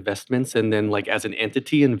people's investments and then like as an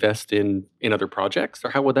entity invest in other projects?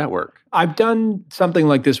 Or how would that work? I've done something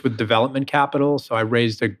like this with development capital. So I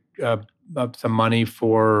raised some money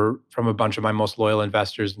from a bunch of my most loyal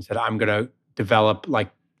investors and said, I'm going to develop like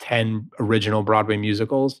 10 original Broadway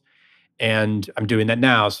musicals. And I'm doing that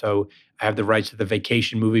now. So I have the rights to the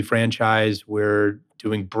Vacation movie franchise. We're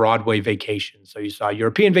doing Broadway Vacation. So you saw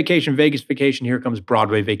European Vacation, Vegas Vacation. Here comes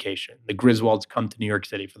Broadway Vacation. The Griswolds come to New York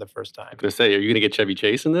City for the first time. I was going to say, are you going to get Chevy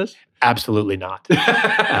Chase in this? Absolutely not.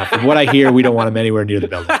 From what I hear, we don't want him anywhere near the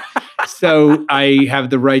building. So I have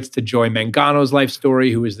the rights to Joy Mangano's life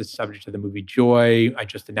story, who is the subject of the movie Joy. I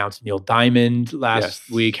just announced Neil Diamond last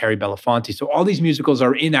week, Harry Belafonte. So all these musicals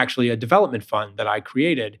are in actually a development fund that I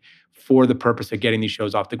created for the purpose of getting these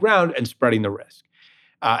shows off the ground and spreading the risk.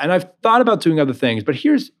 And I've thought about doing other things, but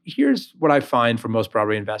here's what I find for most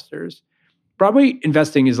Broadway investors. Broadway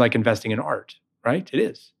investing is like investing in art, right? It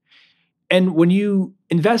is. And when you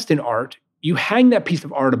invest in art, you hang that piece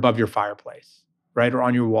of art above your fireplace, right? Or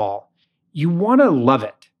on your wall. You want to love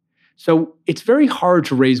it. So it's very hard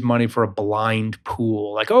to raise money for a blind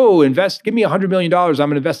pool. Like, give me $100 million. I'm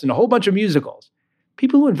going to invest in a whole bunch of musicals.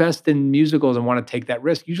 People who invest in musicals and want to take that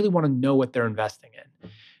risk usually want to know what they're investing in.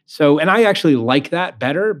 So, and I actually like that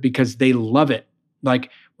better because they love it. Like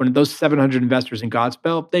when those 700 investors in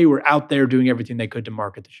Godspell, they were out there doing everything they could to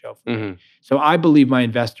market the show for me. So I believe my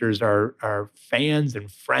investors are fans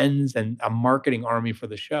and friends and a marketing army for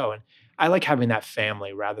the show. And I like having that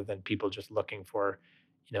family rather than people just looking for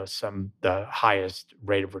the highest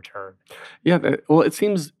rate of return. Yeah, well, it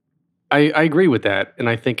seems I agree with that, and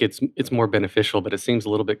I think it's more beneficial. But it seems a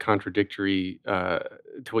little bit contradictory to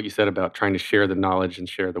what you said about trying to share the knowledge and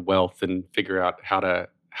share the wealth and figure out how to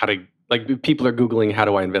like people are Googling how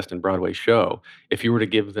do I invest in Broadway show. If you were to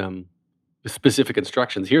give them specific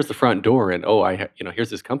instructions, here's the front door, and here's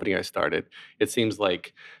this company I started. It seems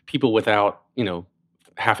like people without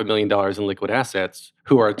 $500,000 in liquid assets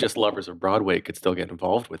who are just lovers of Broadway could still get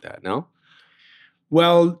involved with that. No.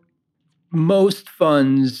 Well, most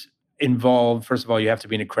funds involve, first of all, you have to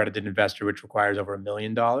be an accredited investor, which requires over $1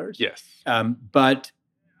 million. Yes. But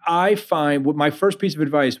I find my first piece of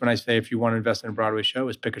advice when I say if you want to invest in a Broadway show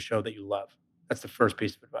is pick a show that you love. That's the first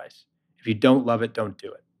piece of advice. If you don't love it, don't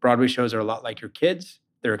do it. Broadway shows are a lot like your kids.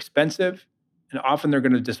 They're expensive, and often they're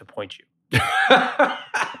going to disappoint you.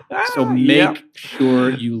 So make sure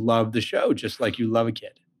you love the show just like you love a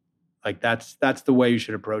kid. Like that's the way you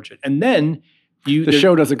should approach it. And then the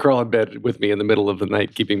show doesn't crawl in bed with me in the middle of the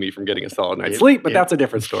night, keeping me from getting a solid night's sleep, but that's a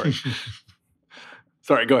different story.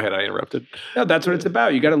 Sorry, go ahead. I interrupted. No, that's what it's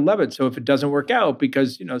about. You got to love it. So if it doesn't work out,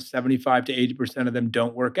 because 75 to 80% of them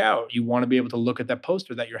don't work out, you want to be able to look at that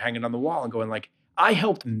poster that you're hanging on the wall and going like, I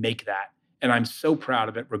helped make that, and I'm so proud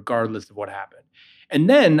of it, regardless of what happened. And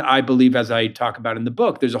then I believe, as I talk about in the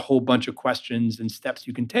book, there's a whole bunch of questions and steps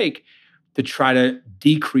you can take to try to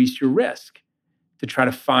decrease your risk, to try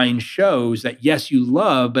to find shows that, yes, you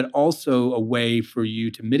love, but also a way for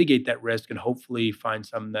you to mitigate that risk and hopefully find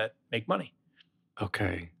some that make money.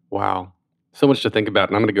 Okay. Wow. So much to think about.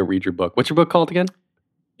 And I'm going to go read your book. What's your book called again?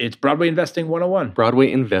 It's Broadway Investing 101.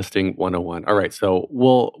 Broadway Investing 101. All right. So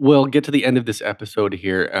we'll get to the end of this episode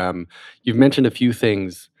here. You've mentioned a few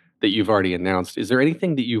things that you've already announced. Is there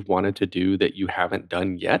anything that you've wanted to do that you haven't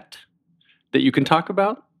done yet that you can talk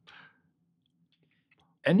about?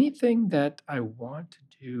 Anything that I want to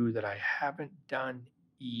do that I haven't done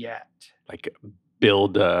yet? Like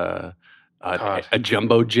build a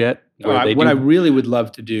jumbo jet? What I really would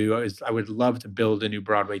love to do is I would love to build a new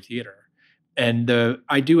Broadway theater. And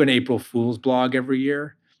I do an April Fool's blog every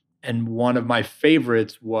year. And one of my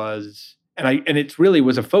favorites was, and it really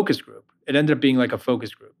was a focus group. It ended up being like a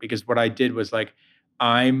focus group because what I did was like,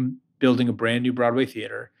 I'm building a brand new Broadway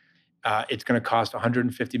theater. It's going to cost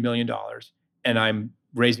 $150 million. And I'm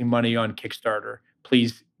raising money on Kickstarter.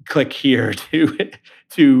 Please click here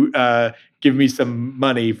to give me some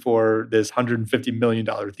money for this $150 million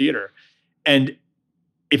theater. And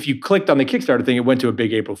if you clicked on the Kickstarter thing, it went to a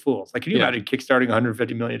big April Fool's. Like, can you imagine kickstarting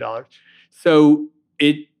 $150 million? So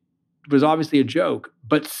it was obviously a joke,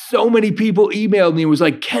 but so many people emailed me and was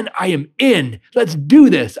like, Ken, I am in. Let's do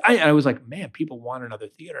this. I was like, man, people want another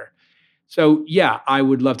theater. So yeah, I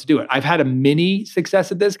would love to do it. I've had a mini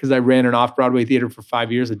success at this because I ran an off-Broadway theater for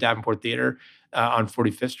 5 years at Davenport Theater on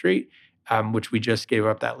 45th Street, which we just gave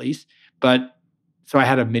up that lease. But so I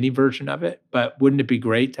had a mini version of it, but wouldn't it be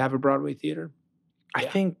great to have a Broadway theater? I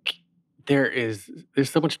think there's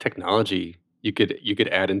so much technology you could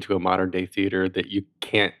add into a modern day theater that you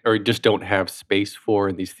can't or just don't have space for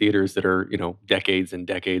in these theaters that are, decades and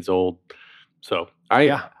decades old. So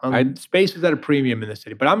space is at a premium in the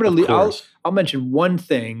city. But I'm going to I'll mention one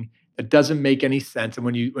thing that doesn't make any sense. And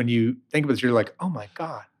when you think about this, you're like, oh my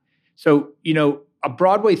God. So, a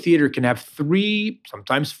Broadway theater can have 3,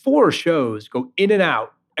 sometimes 4 shows go in and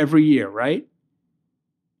out every year, right?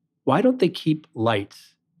 Why don't they keep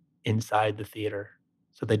lights inside the theater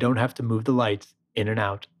so they don't have to move the lights in and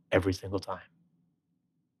out every single time?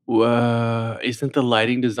 Isn't the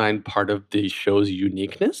lighting design part of the show's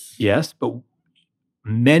uniqueness? Yes, but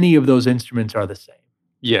many of those instruments are the same.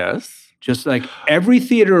 Yes. Just like every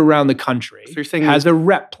theater around the country has a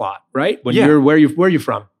rep plot, right? Where are you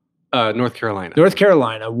from? North Carolina. North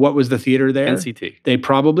Carolina. What was the theater there? NCT. They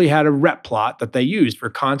probably had a rep plot that they used for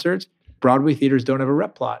concerts. Broadway theaters don't have a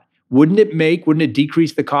rep plot. Wouldn't it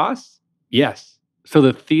decrease the costs? Yes. So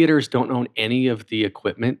the theaters don't own any of the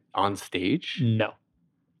equipment on stage? No.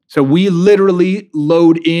 So we literally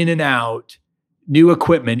load in and out new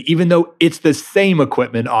equipment, even though it's the same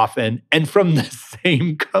equipment often and from the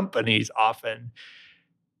same companies often.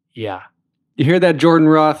 Yeah. You hear that, Jordan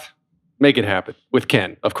Roth? Make it happen with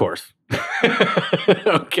Ken, of course.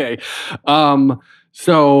 Okay.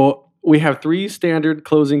 So we have 3 standard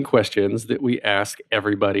closing questions that we ask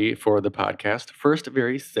everybody for the podcast. First,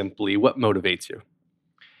 very simply, what motivates you?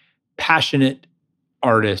 Passionate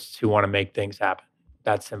artists who want to make things happen.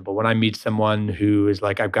 That's simple. When I meet someone who is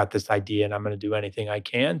like, I've got this idea and I'm going to do anything I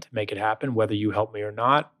can to make it happen, whether you help me or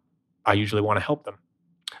not, I usually want to help them.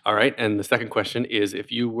 All right. And the second question is,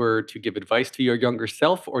 if you were to give advice to your younger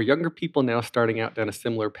self or younger people now starting out down a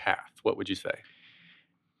similar path, what would you say?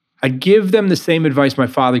 I'd give them the same advice my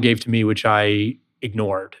father gave to me, which I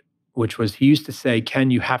ignored, which was he used to say,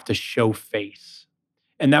 Ken, you have to show face.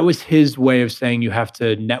 And that was his way of saying you have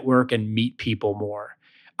to network and meet people more.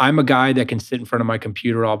 I'm a guy that can sit in front of my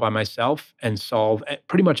computer all by myself and solve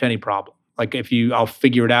pretty much any problem. Like I'll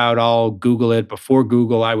figure it out, I'll Google it. Before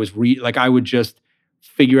Google, I would just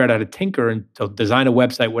figure out how to tinker and to design a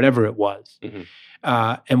website, whatever it was. Mhm.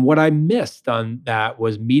 And what I missed on that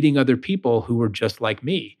was meeting other people who were just like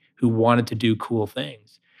me, who wanted to do cool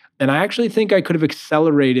things. And I actually think I could have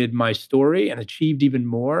accelerated my story and achieved even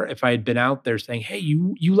more if I had been out there saying, hey,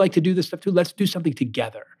 you like to do this stuff too? Let's do something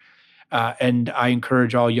together. And I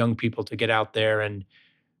encourage all young people to get out there and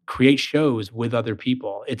create shows with other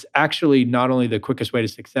people. It's actually not only the quickest way to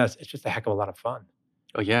success, it's just a heck of a lot of fun.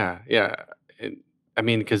 Oh, yeah. Yeah.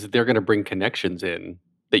 Because they're going to bring connections in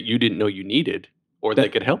that you didn't know you needed or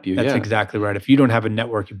that could help you. That's Yeah. exactly right. If you don't have a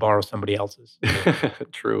network, you borrow somebody else's.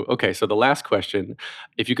 True. Okay, so the last question.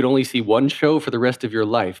 If you could only see one show for the rest of your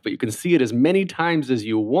life, but you can see it as many times as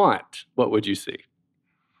you want, what would you see?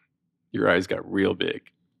 Your eyes got real big.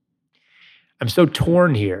 I'm so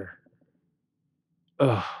torn here.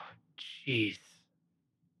 Oh, jeez.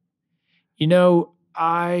 There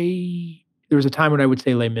was a time when I would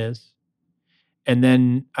say Les Mis. And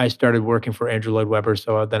then I started working for Andrew Lloyd Webber,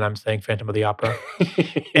 so then I'm saying Phantom of the Opera.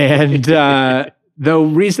 And though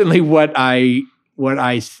recently what I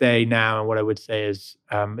say now and what I would say is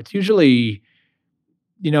it's usually,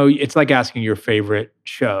 it's like asking your favorite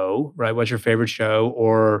show, right? What's your favorite show?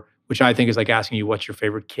 Or which I think is like asking you, what's your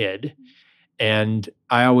favorite kid? And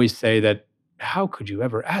I always say that, how could you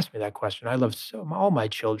ever ask me that question? I love all my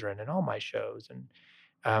children and all my shows. And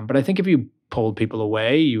but I think if you pulled people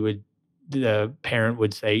away, the parent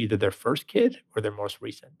would say either their first kid or their most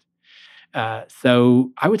recent.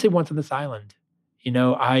 So I would say Once on This Island.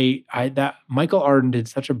 That Michael Arden did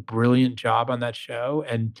such a brilliant job on that show,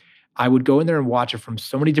 and I would go in there and watch it from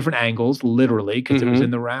so many different angles, literally, because it was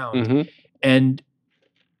in the round, and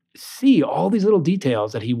see all these little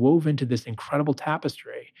details that he wove into this incredible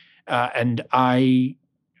tapestry. And I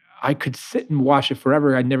could sit and watch it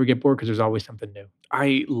forever. I'd never get bored because there's always something new.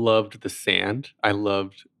 I loved the sand. I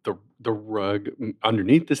loved the rug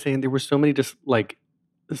underneath the sand. There were so many just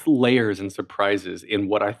layers and surprises in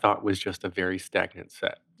what I thought was just a very stagnant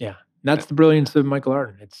set. Yeah, that's the brilliance of Michael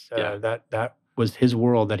Arden. It's Yeah. that was his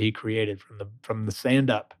world that he created from the sand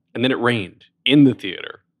up. And then it rained in the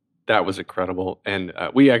theater. That was incredible. And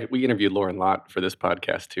we interviewed Lauren Lott for this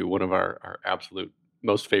podcast too. One of our absolute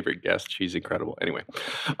most favorite guests. She's incredible. Anyway,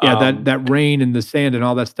 Yeah, that rain and the sand and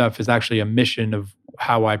all that stuff is actually a mission of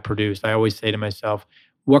how I produce. I always say to myself,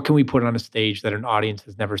 what can we put on a stage that an audience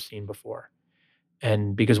has never seen before?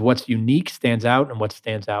 And because what's unique stands out and what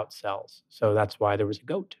stands out sells. So that's why there was a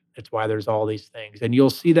goat. That's why there's all these things. And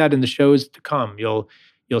you'll see that in the shows to come. You'll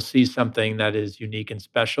see something that is unique and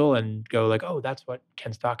special and go like, oh, that's what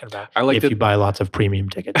Ken's talking about. I like if you buy lots of premium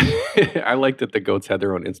tickets. I like that the goats had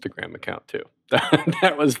their own Instagram account too.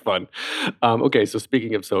 That was fun. Okay, so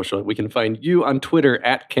speaking of social, we can find you on Twitter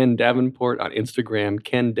at Ken Davenport, on Instagram,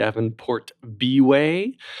 Ken Davenport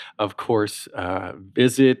Bway. Of course,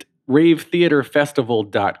 visit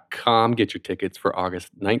ravetheaterfestival.com. Get your tickets for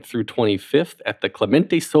August 9th through 25th at the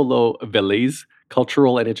Clemente Solo Velez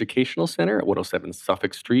Cultural and Educational Center at 107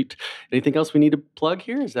 Suffolk Street. Anything else we need to plug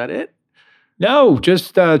here? Is that it? No,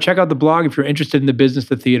 just check out the blog if you're interested in the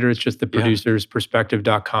business of theater. It's just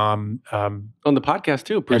theproducersperspective.com. On the podcast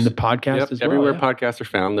too. And the podcast as well. Everywhere yeah. podcasts are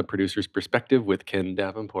found, The Producer's Perspective with Ken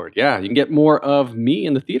Davenport. Yeah, you can get more of me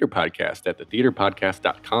and the Theater Podcast at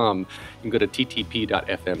thetheaterpodcast.com. You can go to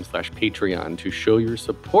ttp.fm/Patreon to show your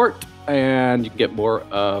support. And you can get more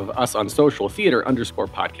of us on social,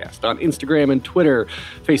 theater_podcast, on Instagram and Twitter,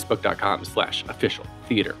 facebook.com/official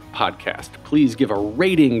theater podcast. Please give a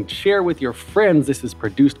rating, share with your friends. This is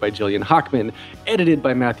produced by Jillian Hockman, edited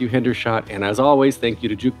by Matthew Hendershot. And as always, thank you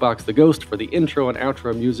to Jukebox the Ghost for the intro and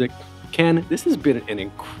outro music. Ken, this has been an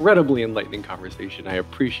incredibly enlightening conversation. I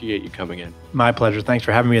appreciate you coming in. My pleasure. Thanks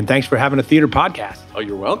for having me. And thanks for having a theater podcast. Oh,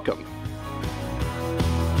 you're welcome.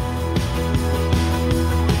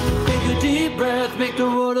 Deep breath, make the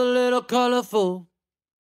world a little colorful.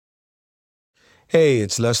 Hey,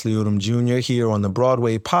 it's Leslie Odom Jr. here on the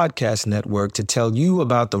Broadway Podcast Network to tell you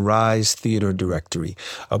about the Rise Theater Directory,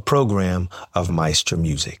 a program of Maestro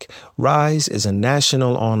Music. Rise is a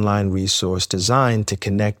national online resource designed to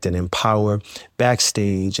connect and empower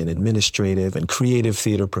backstage and administrative and creative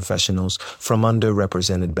theater professionals from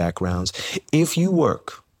underrepresented backgrounds. If you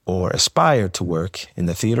work or aspire to work in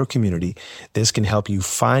the theater community, this can help you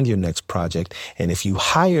find your next project. And if you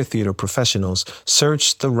hire theater professionals,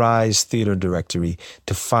 search the Rise Theater Directory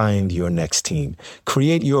to find your next team.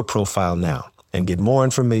 Create your profile now and get more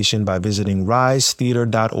information by visiting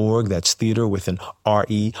risetheater.org. That's theater with an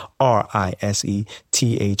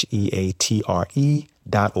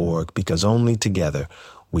RERISETHEATRE.org, because only together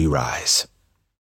we rise.